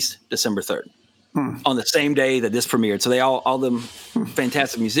 released December 3rd. On the same day that this premiered. So they all them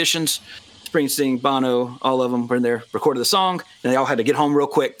fantastic musicians, Springsteen, Bono, all of them were in there, recorded the song, and they all had to get home real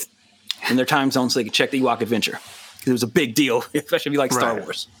quick in their time zone so they could check the Ewok Adventure. Because it was a big deal, especially if you like Star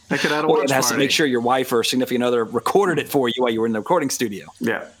Wars. They could add a or watch it has party. to make sure your wife or significant other recorded it for you while you were in the recording studio.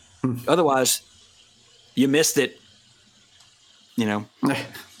 Yeah. Otherwise, you missed it, So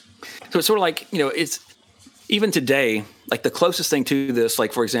it's sort of like, it's even today, like the closest thing to this,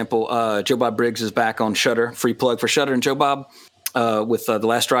 like, for example, Joe Bob Briggs is back on Shudder, free plug for Shudder and Joe Bob with The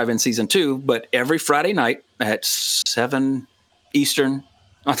Last Drive-In Season 2. But every Friday night at 7 Eastern,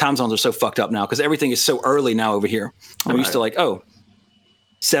 our time zones are so fucked up now because everything is so early now over here. I'm used to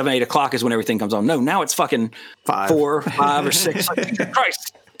 7, 8 o'clock is when everything comes on. No, now it's fucking 4, 5, or 6. Like,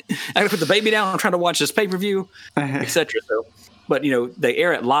 Christ. I gotta put the baby down. I'm trying to watch this pay-per-view, etc. So, but they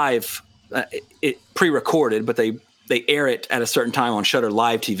air it live, it pre-recorded, but they air it at a certain time on Shudder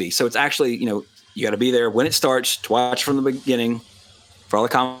Live TV. So it's actually, you got to be there when it starts to watch from the beginning for all the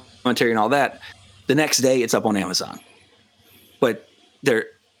commentary and all that. The next day, it's up on Amazon. But they're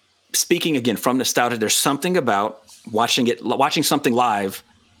speaking again from nostalgia. There's something about watching something live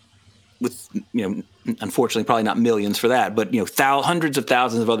with, unfortunately, probably not millions for that, but hundreds of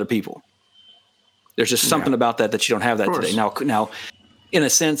thousands of other people. There's just something about that you don't have that today. Now, in a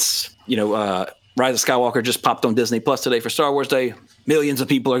sense, Rise of Skywalker just popped on Disney Plus today for Star Wars Day. Millions of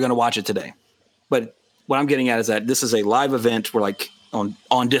people are going to watch it today. But what I'm getting at is that this is a live event. We're like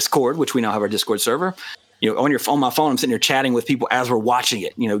on Discord, which we now have our Discord server. On my phone, I'm sitting here chatting with people as we're watching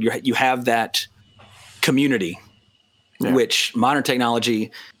it. You have that community, which modern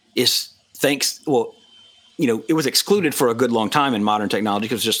technology is it was excluded for a good long time in modern technology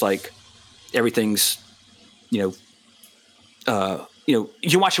because it's just like everything's, you can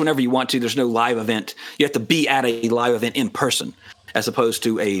watch it whenever you want to. There's no live event. You have to be at a live event in person as opposed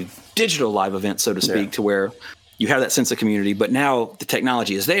to a digital live event, so to speak, to where you have that sense of community. But now the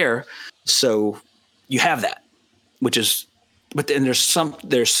technology is there, so you have that, but then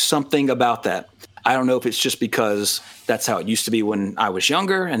there's something about that. I don't know if it's just because that's how it used to be when I was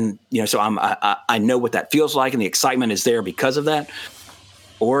younger, and so I know what that feels like, and the excitement is there because of that,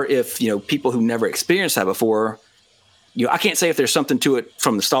 or if people who never experienced that before. I can't say if there's something to it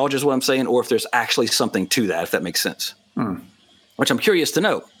from nostalgia is what I'm saying, or if there's actually something to that, if that makes sense. Which I'm curious to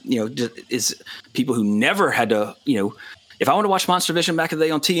know. Is people who never had to, if I want to watch Monster Vision back in the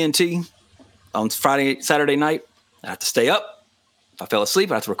day on TNT on Saturday night, I have to stay up. If I fell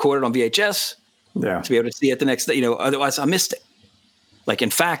asleep, I have to record it on VHS to be able to see it the next day. Otherwise I missed it. Like, in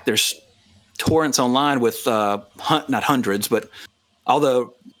fact, there's torrents online with not hundreds, but all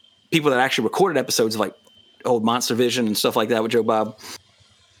the people that actually recorded episodes of like old Monster Vision and stuff like that with Joe Bob,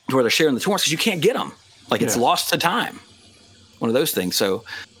 where they're sharing the torrents because you can't get them. Like, it's lost to time. One of those things. So,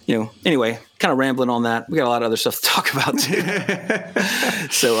 anyway, kind of rambling on that. We got a lot of other stuff to talk about too.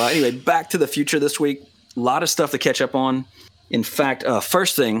 So anyway, Back to the Future this week. A lot of stuff to catch up on. In fact,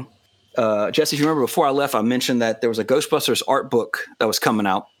 first thing, Jesse, if you remember before I left, I mentioned that there was a Ghostbusters art book that was coming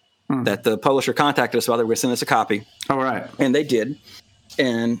out that the publisher contacted us about. They were going to send us a copy. All right. And they did.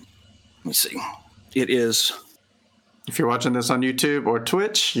 And let me see. It is... If you're watching this on YouTube or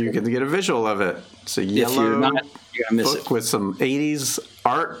Twitch, you can get a visual of it. It's a yellow if you're not, you're gonna miss book it. with some 80s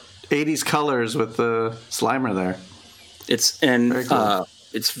art, 80s colors with the Slimer there. It's cool.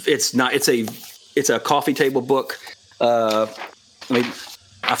 It's a coffee table book. I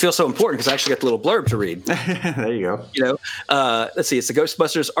feel so important because I actually got the little blurb to read. There you go. Let's see. It's the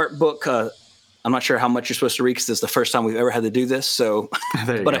Ghostbusters art book. I'm not sure how much you're supposed to read because it's the first time we've ever had to do this. So,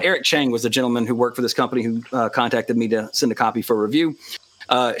 but Eric Chang was the gentleman who worked for this company who contacted me to send a copy for review.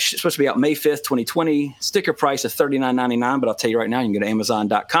 It's supposed to be out May 5th, 2020. Sticker price of $39.99, but I'll tell you right now, you can go to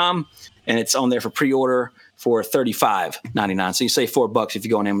Amazon.com, and it's on there for pre-order for $35.99. So you save $4 if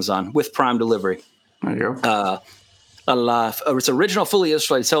you go on Amazon with Prime delivery. There you go. It's an original, fully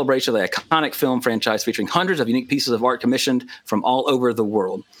illustrated celebration of the iconic film franchise featuring hundreds of unique pieces of art commissioned from all over the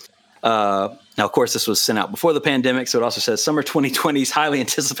world. Now, of course, this was sent out before the pandemic, so it also says Summer 2020's highly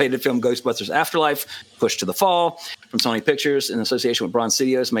anticipated film Ghostbusters Afterlife, pushed to the fall from Sony Pictures in association with Bronze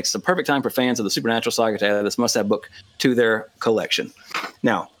Studios, makes it the perfect time for fans of the Supernatural saga to add this must-have book to their collection.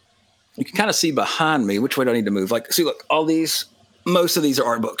 Now, you can kind of see behind me, which way do I need to move? Like, see, look, most of these are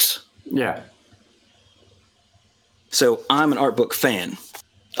art books. Yeah. So I'm an art book fan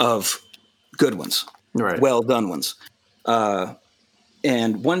of good ones, Right. well done ones.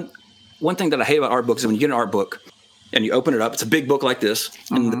 And one thing that I hate about art books is when you get an art book and you open it up, it's a big book like this,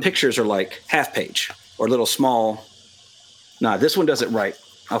 and the pictures are like half page or little small. Nah, this one does it right.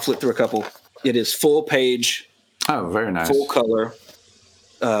 I'll flip through a couple. It is full page. Oh, very nice. Full color,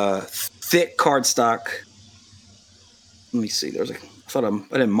 thick cardstock. Let me see. I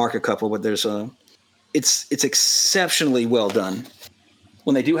didn't mark a couple, but it's exceptionally well done.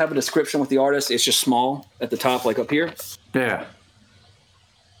 When they do have a description with the artist, it's just small at the top, like up here. Yeah.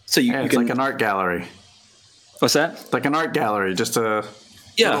 So you It's can, like an art gallery. what's that? Like an art gallery, just a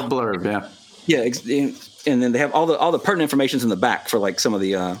little blurb. Yeah. Yeah, and then they have all the pertinent information's in the back for like some of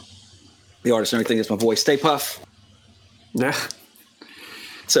the artists and everything. It's my boy Stay Puft. Yeah.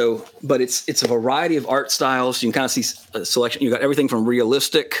 So, but it's a variety of art styles. You can kind of see a selection. You got everything from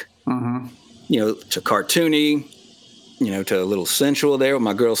realistic, to cartoony, to a little sensual there with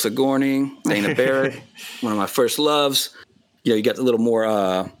my girl Sigourney, Dana Barrett, one of my first loves. You got a little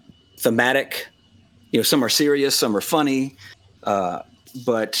more thematic. Some are serious, some are funny.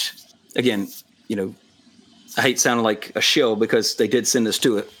 But again, I hate sounding like a shill because they did send this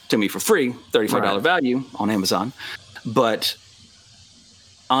to me for free, $35 value on Amazon. But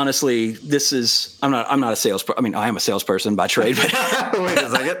honestly, I'm not a salesperson. I mean, I am a salesperson by trade, but Wait a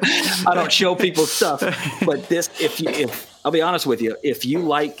second. I don't show people stuff. But this, if I'll be honest with you, if you're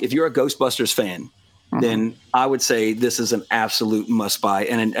a Ghostbusters fan, then I would say this is an absolute must buy.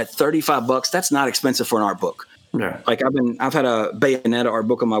 And at $35, that's not expensive for an art book. Yeah. Like I've had a Bayonetta art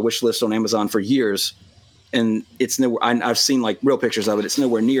book on my wish list on Amazon for years, and it's nowhere. I've seen like real pictures of it. It's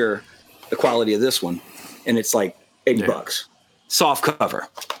nowhere near the quality of this one, and it's like $80. Soft cover,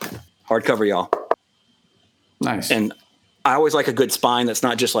 hardcover, y'all. Nice. And I always like a good spine that's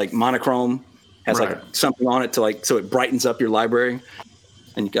not just like monochrome, has like something on it so it brightens up your library.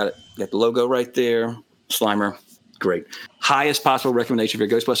 And you got the logo right there. Slimer, great. Highest possible recommendation if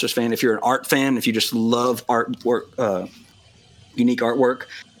you're a Ghostbusters fan. If you're an art fan, if you just love artwork, unique artwork,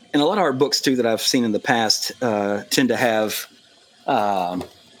 and a lot of art books too that I've seen in the past tend to have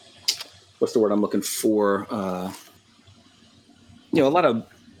what's the word I'm looking for? A lot of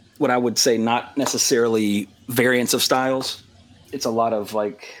what I would say not necessarily variants of styles. It's a lot of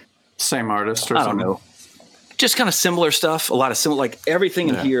like same artist or I something. don't know. Just kind of similar stuff. A lot of similar, like everything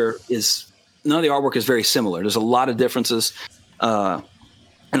in here is none of the artwork is very similar. There's a lot of differences. And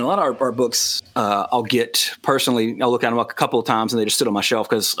a lot of our books, I'll get personally, I'll look at them a couple of times and they just sit on my shelf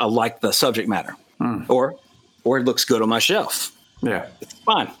because I like the subject matter or it looks good on my shelf. Yeah. It's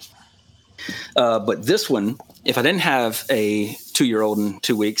fine. But this one, if I didn't have a 2-year-old in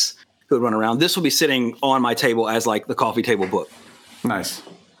 2 weeks who would run around, this will be sitting on my table as like the coffee table book. Nice.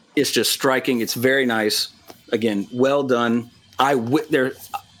 It's just striking. It's very nice. Again, well done.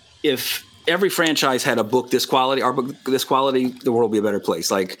 If every franchise had a book this quality, our book this quality, the world would be a better place.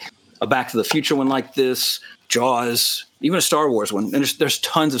 Like a Back to the Future one like this, Jaws, even a Star Wars one. And there's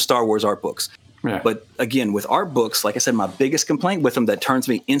tons of Star Wars art books. Yeah. But again, with art books, like I said, my biggest complaint with them that turns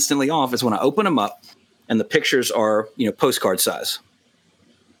me instantly off is when I open them up and the pictures are, postcard size.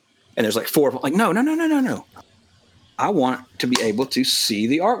 And there's like 4 of them. Like, no. I want to be able to see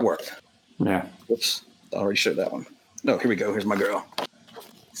the artwork. Yeah. Whoops. I already showed that one. No, here we go. Here's my girl.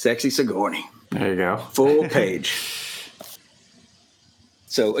 Sexy Sigourney. There you go. Full page.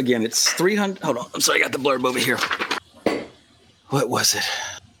 So, again, it's 300. Hold on. I'm sorry. I got the blurb over here. What was it?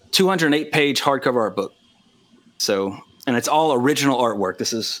 208-page hardcover art book. So, and it's all original artwork.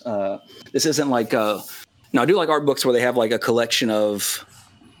 This isn't like now I do like art books where they have like a collection of,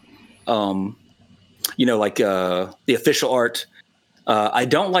 like the official art. I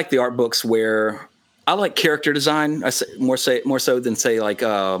don't like the art books where I like character design. I say more so than say like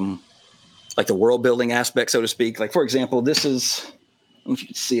the world building aspect, so to speak. Like for example, this is. I don't know if you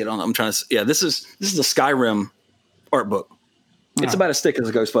can see it on. I'm trying to. Yeah, this is a Skyrim art book. It's about as thick as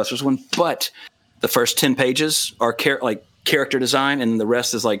a Ghostbusters one, but the first 10 pages are character design, and the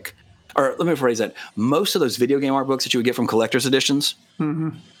rest is like, or let me rephrase that. Most of those video game art books that you would get from collector's editions,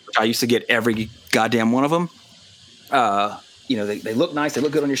 which I used to get every goddamn one of them. They look nice, they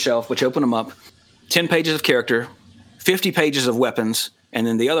look good on your shelf, but you open them up, 10 pages of character, 50 pages of weapons, and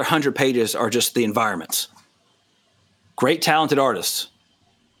then the other 100 pages are just the environments. Great, talented artists.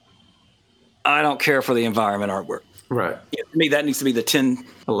 I don't care for the environment artwork. Right. Yeah, to me, that needs to be the 10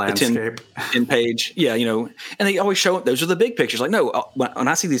 landscape. 10 page. Yeah, and they always show those are the big pictures. Like, no, when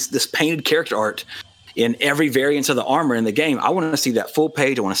I see this painted character art in every variance of the armor in the game, I want to see that full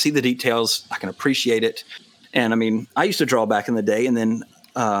page. I want to see the details. I can appreciate it. And I mean, I used to draw back in the day, and then,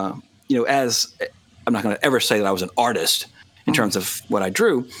 as I'm not going to ever say that I was an artist in terms of what I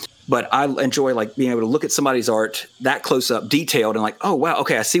drew, but I enjoy like being able to look at somebody's art that close up, detailed, and like, oh wow,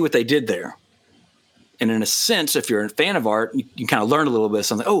 okay, I see what they did there. And in a sense, if you're a fan of art, you kind of learn a little bit of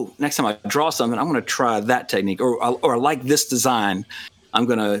something. Oh, next time I draw something, I'm going to try that technique, or I like this design, I'm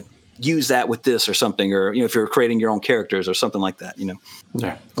going to use that with this or something. Or if you're creating your own characters or something like that,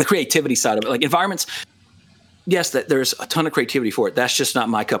 Yeah. The creativity side of it, like environments. Yes, that there's a ton of creativity for it. That's just not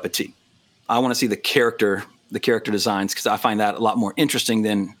my cup of tea. I want to see the character designs, because I find that a lot more interesting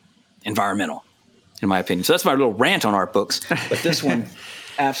than environmental, in my opinion. So that's my little rant on art books. But this one.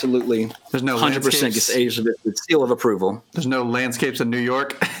 Absolutely. There's no 100% gets aged with seal of approval. There's no landscapes in New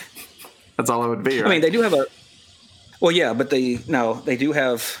York. That's all it would be, right? I mean, they do have but they do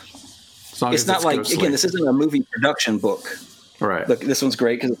have. It's not like, again, this isn't a movie production book. Right. Look, this one's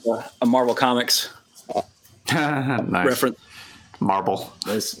great because it's a Marvel Comics nice. reference. Marble.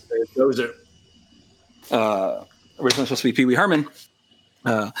 Those are originally supposed to be Pee Wee Herman.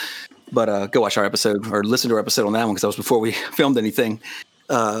 But go watch our episode or listen to our episode on that one, because that was before we filmed anything.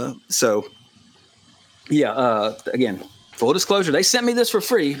 Again, full disclosure, they sent me this for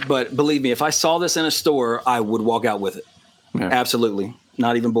free, but believe me, if I saw this in a store, I would walk out with it. Yeah. Absolutely.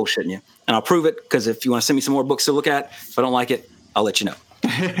 Not even bullshitting you. And I'll prove it, because if you want to send me some more books to look at, if I don't like it, I'll let you know.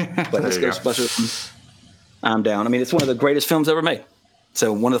 But this Ghostbusters, I'm down. I mean, it's one of the greatest films ever made.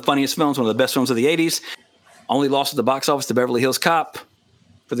 So one of the funniest films, one of the best films of the 80s. Only lost at the box office to Beverly Hills Cop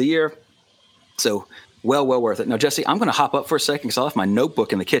for the year. So well worth it. Now, Jesse, I'm going to hop up for a second because I left my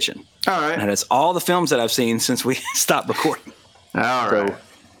notebook in the kitchen. All right. And it's all the films that I've seen since we stopped recording. All right. So,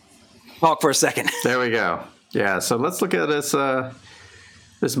 talk for a second. There we go. Yeah, so let's look at this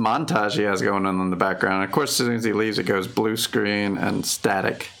this montage he has going on in the background. Of course, as soon as he leaves, it goes blue screen and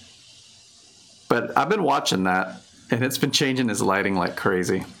static. But I've been watching that, and it's been changing his lighting like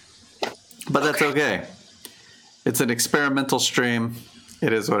crazy. But that's okay. It's an experimental stream.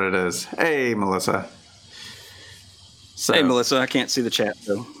 It is what it is. Hey, Melissa. So, hey, Melissa. I can't see the chat,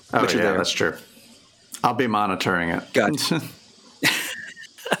 though. Oh, yeah, there. That's true. I'll be monitoring it. Gotcha.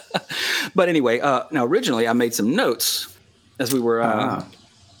 But anyway, now originally I made some notes as we were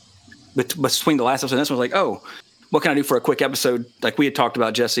between the last episode and this one. I was like, oh, what can I do for a quick episode? Like we had talked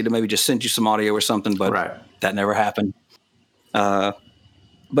about, Jesse, to maybe just send you some audio or something, but that never happened. But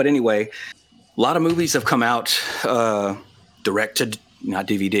anyway, a lot of movies have come out direct to, not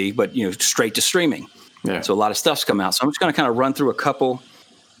DVD, but straight to streaming. Yeah. So a lot of stuff's come out. So I'm just going to kind of run through a couple,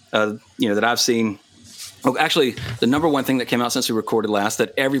 that I've seen. Oh, actually, the number one thing that came out since we recorded last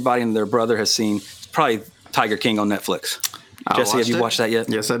that everybody and their brother has seen is probably Tiger King on Netflix. Jesse, have you watched that yet?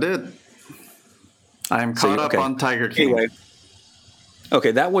 Yes, I did. I am caught up on Tiger King. Anyway,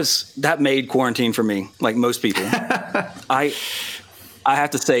 okay, that made quarantine for me, like most people. I have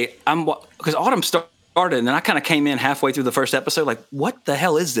to say, because autumn started, and then I kind of came in halfway through the first episode, like, what the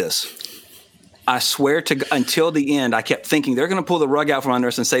hell is this? I swear to until the end, I kept thinking they're going to pull the rug out from under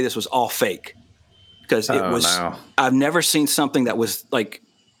us and say this was all fake. Because it was, I've never seen something that was like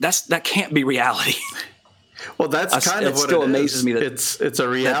that can't be reality. Well, that's kind of what still it amazes is. me that it's a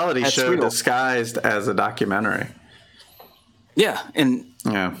reality show real. Disguised as a documentary. Yeah, and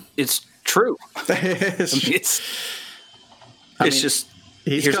it's true. It's just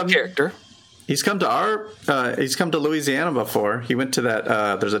here's a character. He's come to Louisiana before. He went to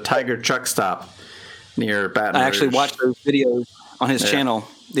that. There's a Tiger truck stop near Baton Rouge. I actually watched those videos on his channel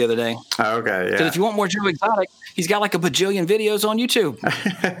the other day. Oh, okay, yeah. Because if you want more Joe Exotic, he's got like a bajillion videos on YouTube.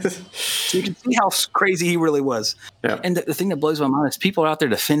 So you can see how crazy he really was. Yeah. And the thing that blows my mind is people are out there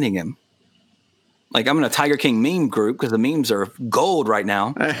defending him. Like, I'm in a Tiger King meme group because the memes are gold right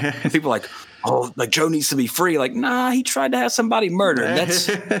now. And people are like, oh, like Joe needs to be free. Like, nah, he tried to have somebody murdered.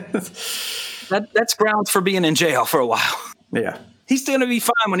 That's grounds for being in jail for a while. Yeah. He's going to be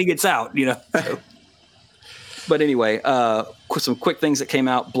fine when he gets out, So. But anyway, some quick things that came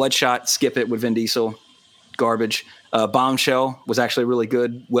out. Bloodshot, skip it with Vin Diesel. Garbage. Bombshell was actually really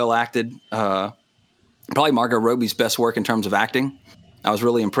good, well acted. probably Margot Robbie's best work in terms of acting. I was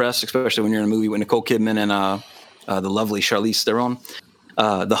really impressed, especially when you're in a movie with Nicole Kidman and the lovely Charlize Theron.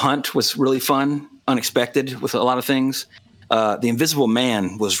 The Hunt was really fun, unexpected with a lot of things. The Invisible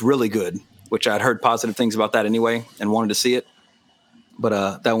Man was really good, which I'd heard positive things about that anyway and wanted to see it.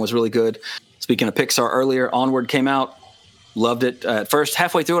 But that one was really good. Speaking of Pixar earlier, Onward came out. Loved it. At first,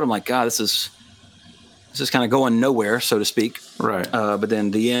 halfway through it, I'm like, God, this is kind of going nowhere, so to speak. Right. But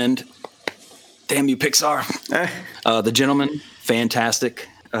then the end, damn you, Pixar. The Gentleman, fantastic.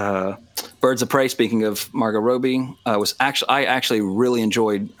 Birds of Prey, speaking of Margot Robbie, I actually really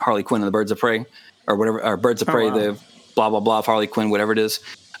enjoyed Harley Quinn and the Birds of Prey, or whatever, or Birds of Prey, wow. The blah, blah, blah of Harley Quinn, whatever it is.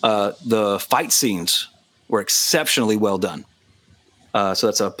 The fight scenes were exceptionally well done. So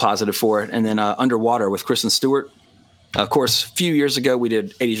that's a positive for it. And then Underwater with Kristen Stewart. Of course, a few years ago, we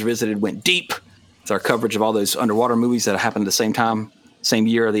did 80s Revisited, went deep with our coverage of all those underwater movies that happened at the same time, same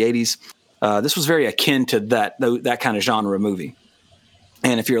year of the 80s. This was very akin to that kind of genre of movie.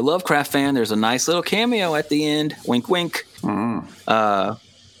 And if you're a Lovecraft fan, there's a nice little cameo at the end. Wink, wink. Mm.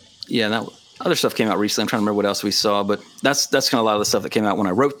 Yeah, that other stuff came out recently. I'm trying to remember what else we saw, but that's kind of a lot of the stuff that came out when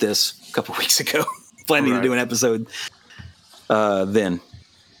I wrote this a couple of weeks ago. Planning to do an episode then.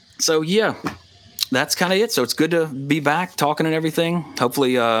 So, yeah, that's kind of it. So it's good to be back talking and everything.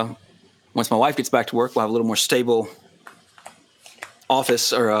 Hopefully, once my wife gets back to work, we'll have a little more stable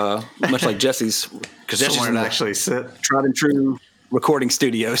office, or much like Jesse's, because Jesse's in actually sit tried and true recording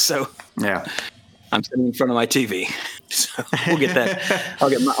studio. So yeah, I'm sitting in front of my TV. So we'll get that.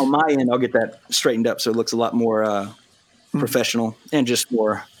 On my end, I'll get that straightened up so it looks a lot more professional and just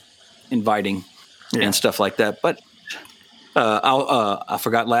more inviting and stuff like that. But I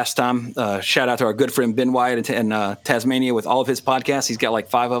forgot last time. Shout out to our good friend Ben Wyatt in Tasmania with all of his podcasts. He's got like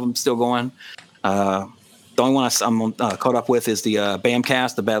 5 of them still going. The only one I'm caught up with is the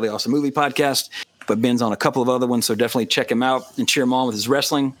Bamcast, the Badly Awesome Movie Podcast. But Ben's on a couple of other ones, so definitely check him out and cheer him on with his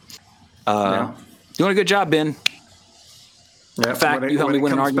wrestling. Doing a good job, Ben. In fact, you helped me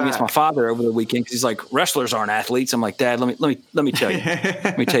win an argument against my father over the weekend because he's like, wrestlers aren't athletes. I'm like, Dad, let me tell you.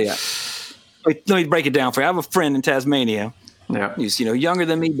 Let me tell you. Let me break it down for you. I have a friend in Tasmania. Yeah, he's younger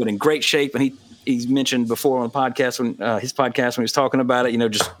than me, but in great shape. And he's mentioned before on the podcast when his podcast when he was talking about it.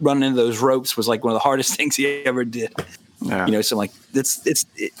 Just running into those ropes was like one of the hardest things he ever did. Yeah. So like it's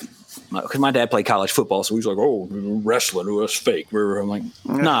because my dad played college football, so he's like, oh, wrestling, that's fake. I'm like,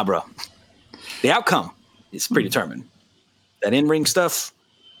 nah, bro. The outcome is predetermined. That in-ring stuff,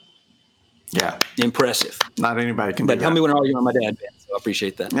 impressive. Not anybody can. But do tell that. me when an argument with my dad, Ben, so I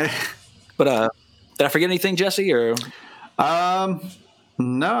appreciate that. But did I forget anything, Jesse? Or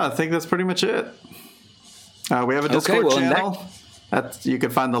no, I think that's pretty much it. We have a Discord channel. You can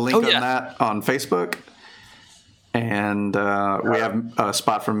find the link on that on Facebook. And we have a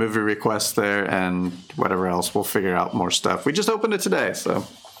spot for movie requests there and whatever else. We'll figure out more stuff. We just opened it today, so.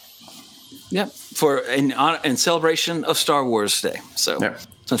 Yep, in celebration of Star Wars Day. So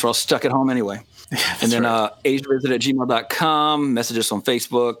since we're all stuck at home anyway. Yeah, and then agevisit@gmail.com, message us on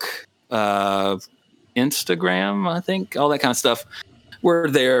Facebook, Instagram, I think, all that kind of stuff. We're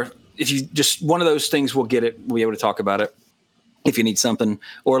there. If you just one of those things, we'll get it. We'll be able to talk about it if you need something.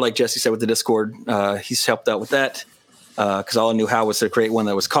 Or like Jesse said with the Discord, he's helped out with that because all I knew how was to create one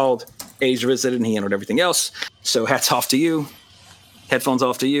that was called Age Visited, and he handled everything else. So hats off to you. Headphones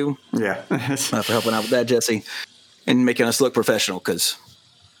off to you. Yeah. For helping out with that, Jesse, and making us look professional because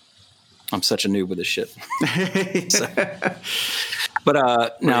I'm such a noob with this shit.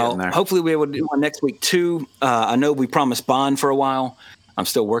 But now, hopefully we'll be able to do one next week too. I know we promised Bond for a while. I'm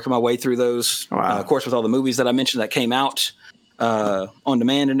still working my way through those. Wow. Of course, with all the movies that I mentioned that came out on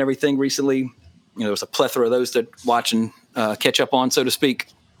demand and everything recently, there was a plethora of those that watch and catch up on, so to speak.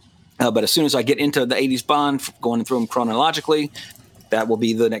 But as soon as I get into the 80s Bond, going through them chronologically, that will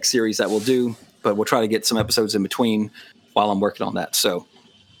be the next series that we'll do. But we'll try to get some episodes in between while I'm working on that. So,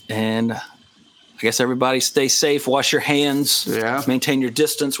 and I guess everybody stay safe, wash your hands, maintain your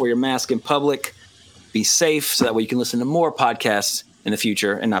distance, wear your mask in public, be safe so that way you can listen to more podcasts in the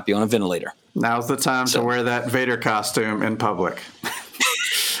future and not be on a ventilator. Now's the time to wear that Vader costume in public.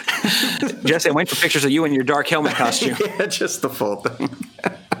 Jesse, I'm waiting for pictures of you in your dark helmet costume. Yeah, just the full thing.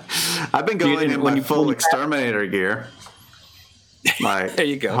 I've been going in my full exterminator gear. There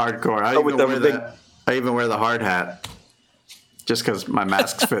you go. Hardcore. I even wear the hard hat just because my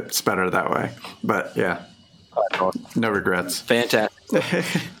mask fits better that way. But yeah, no regrets. Fantastic.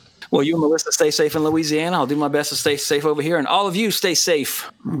 Well, you and Melissa stay safe in Louisiana. I'll do my best to stay safe over here. And all of you stay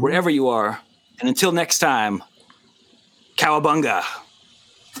safe wherever you are. And until next time, Cowabunga.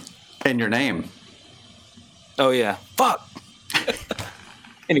 And your name. Oh, yeah. Fuck.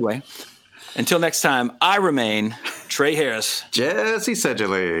 Anyway. Until next time, I remain Trey Harris. Jesse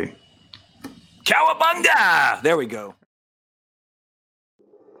Sedgley. Cowabunga! There we go.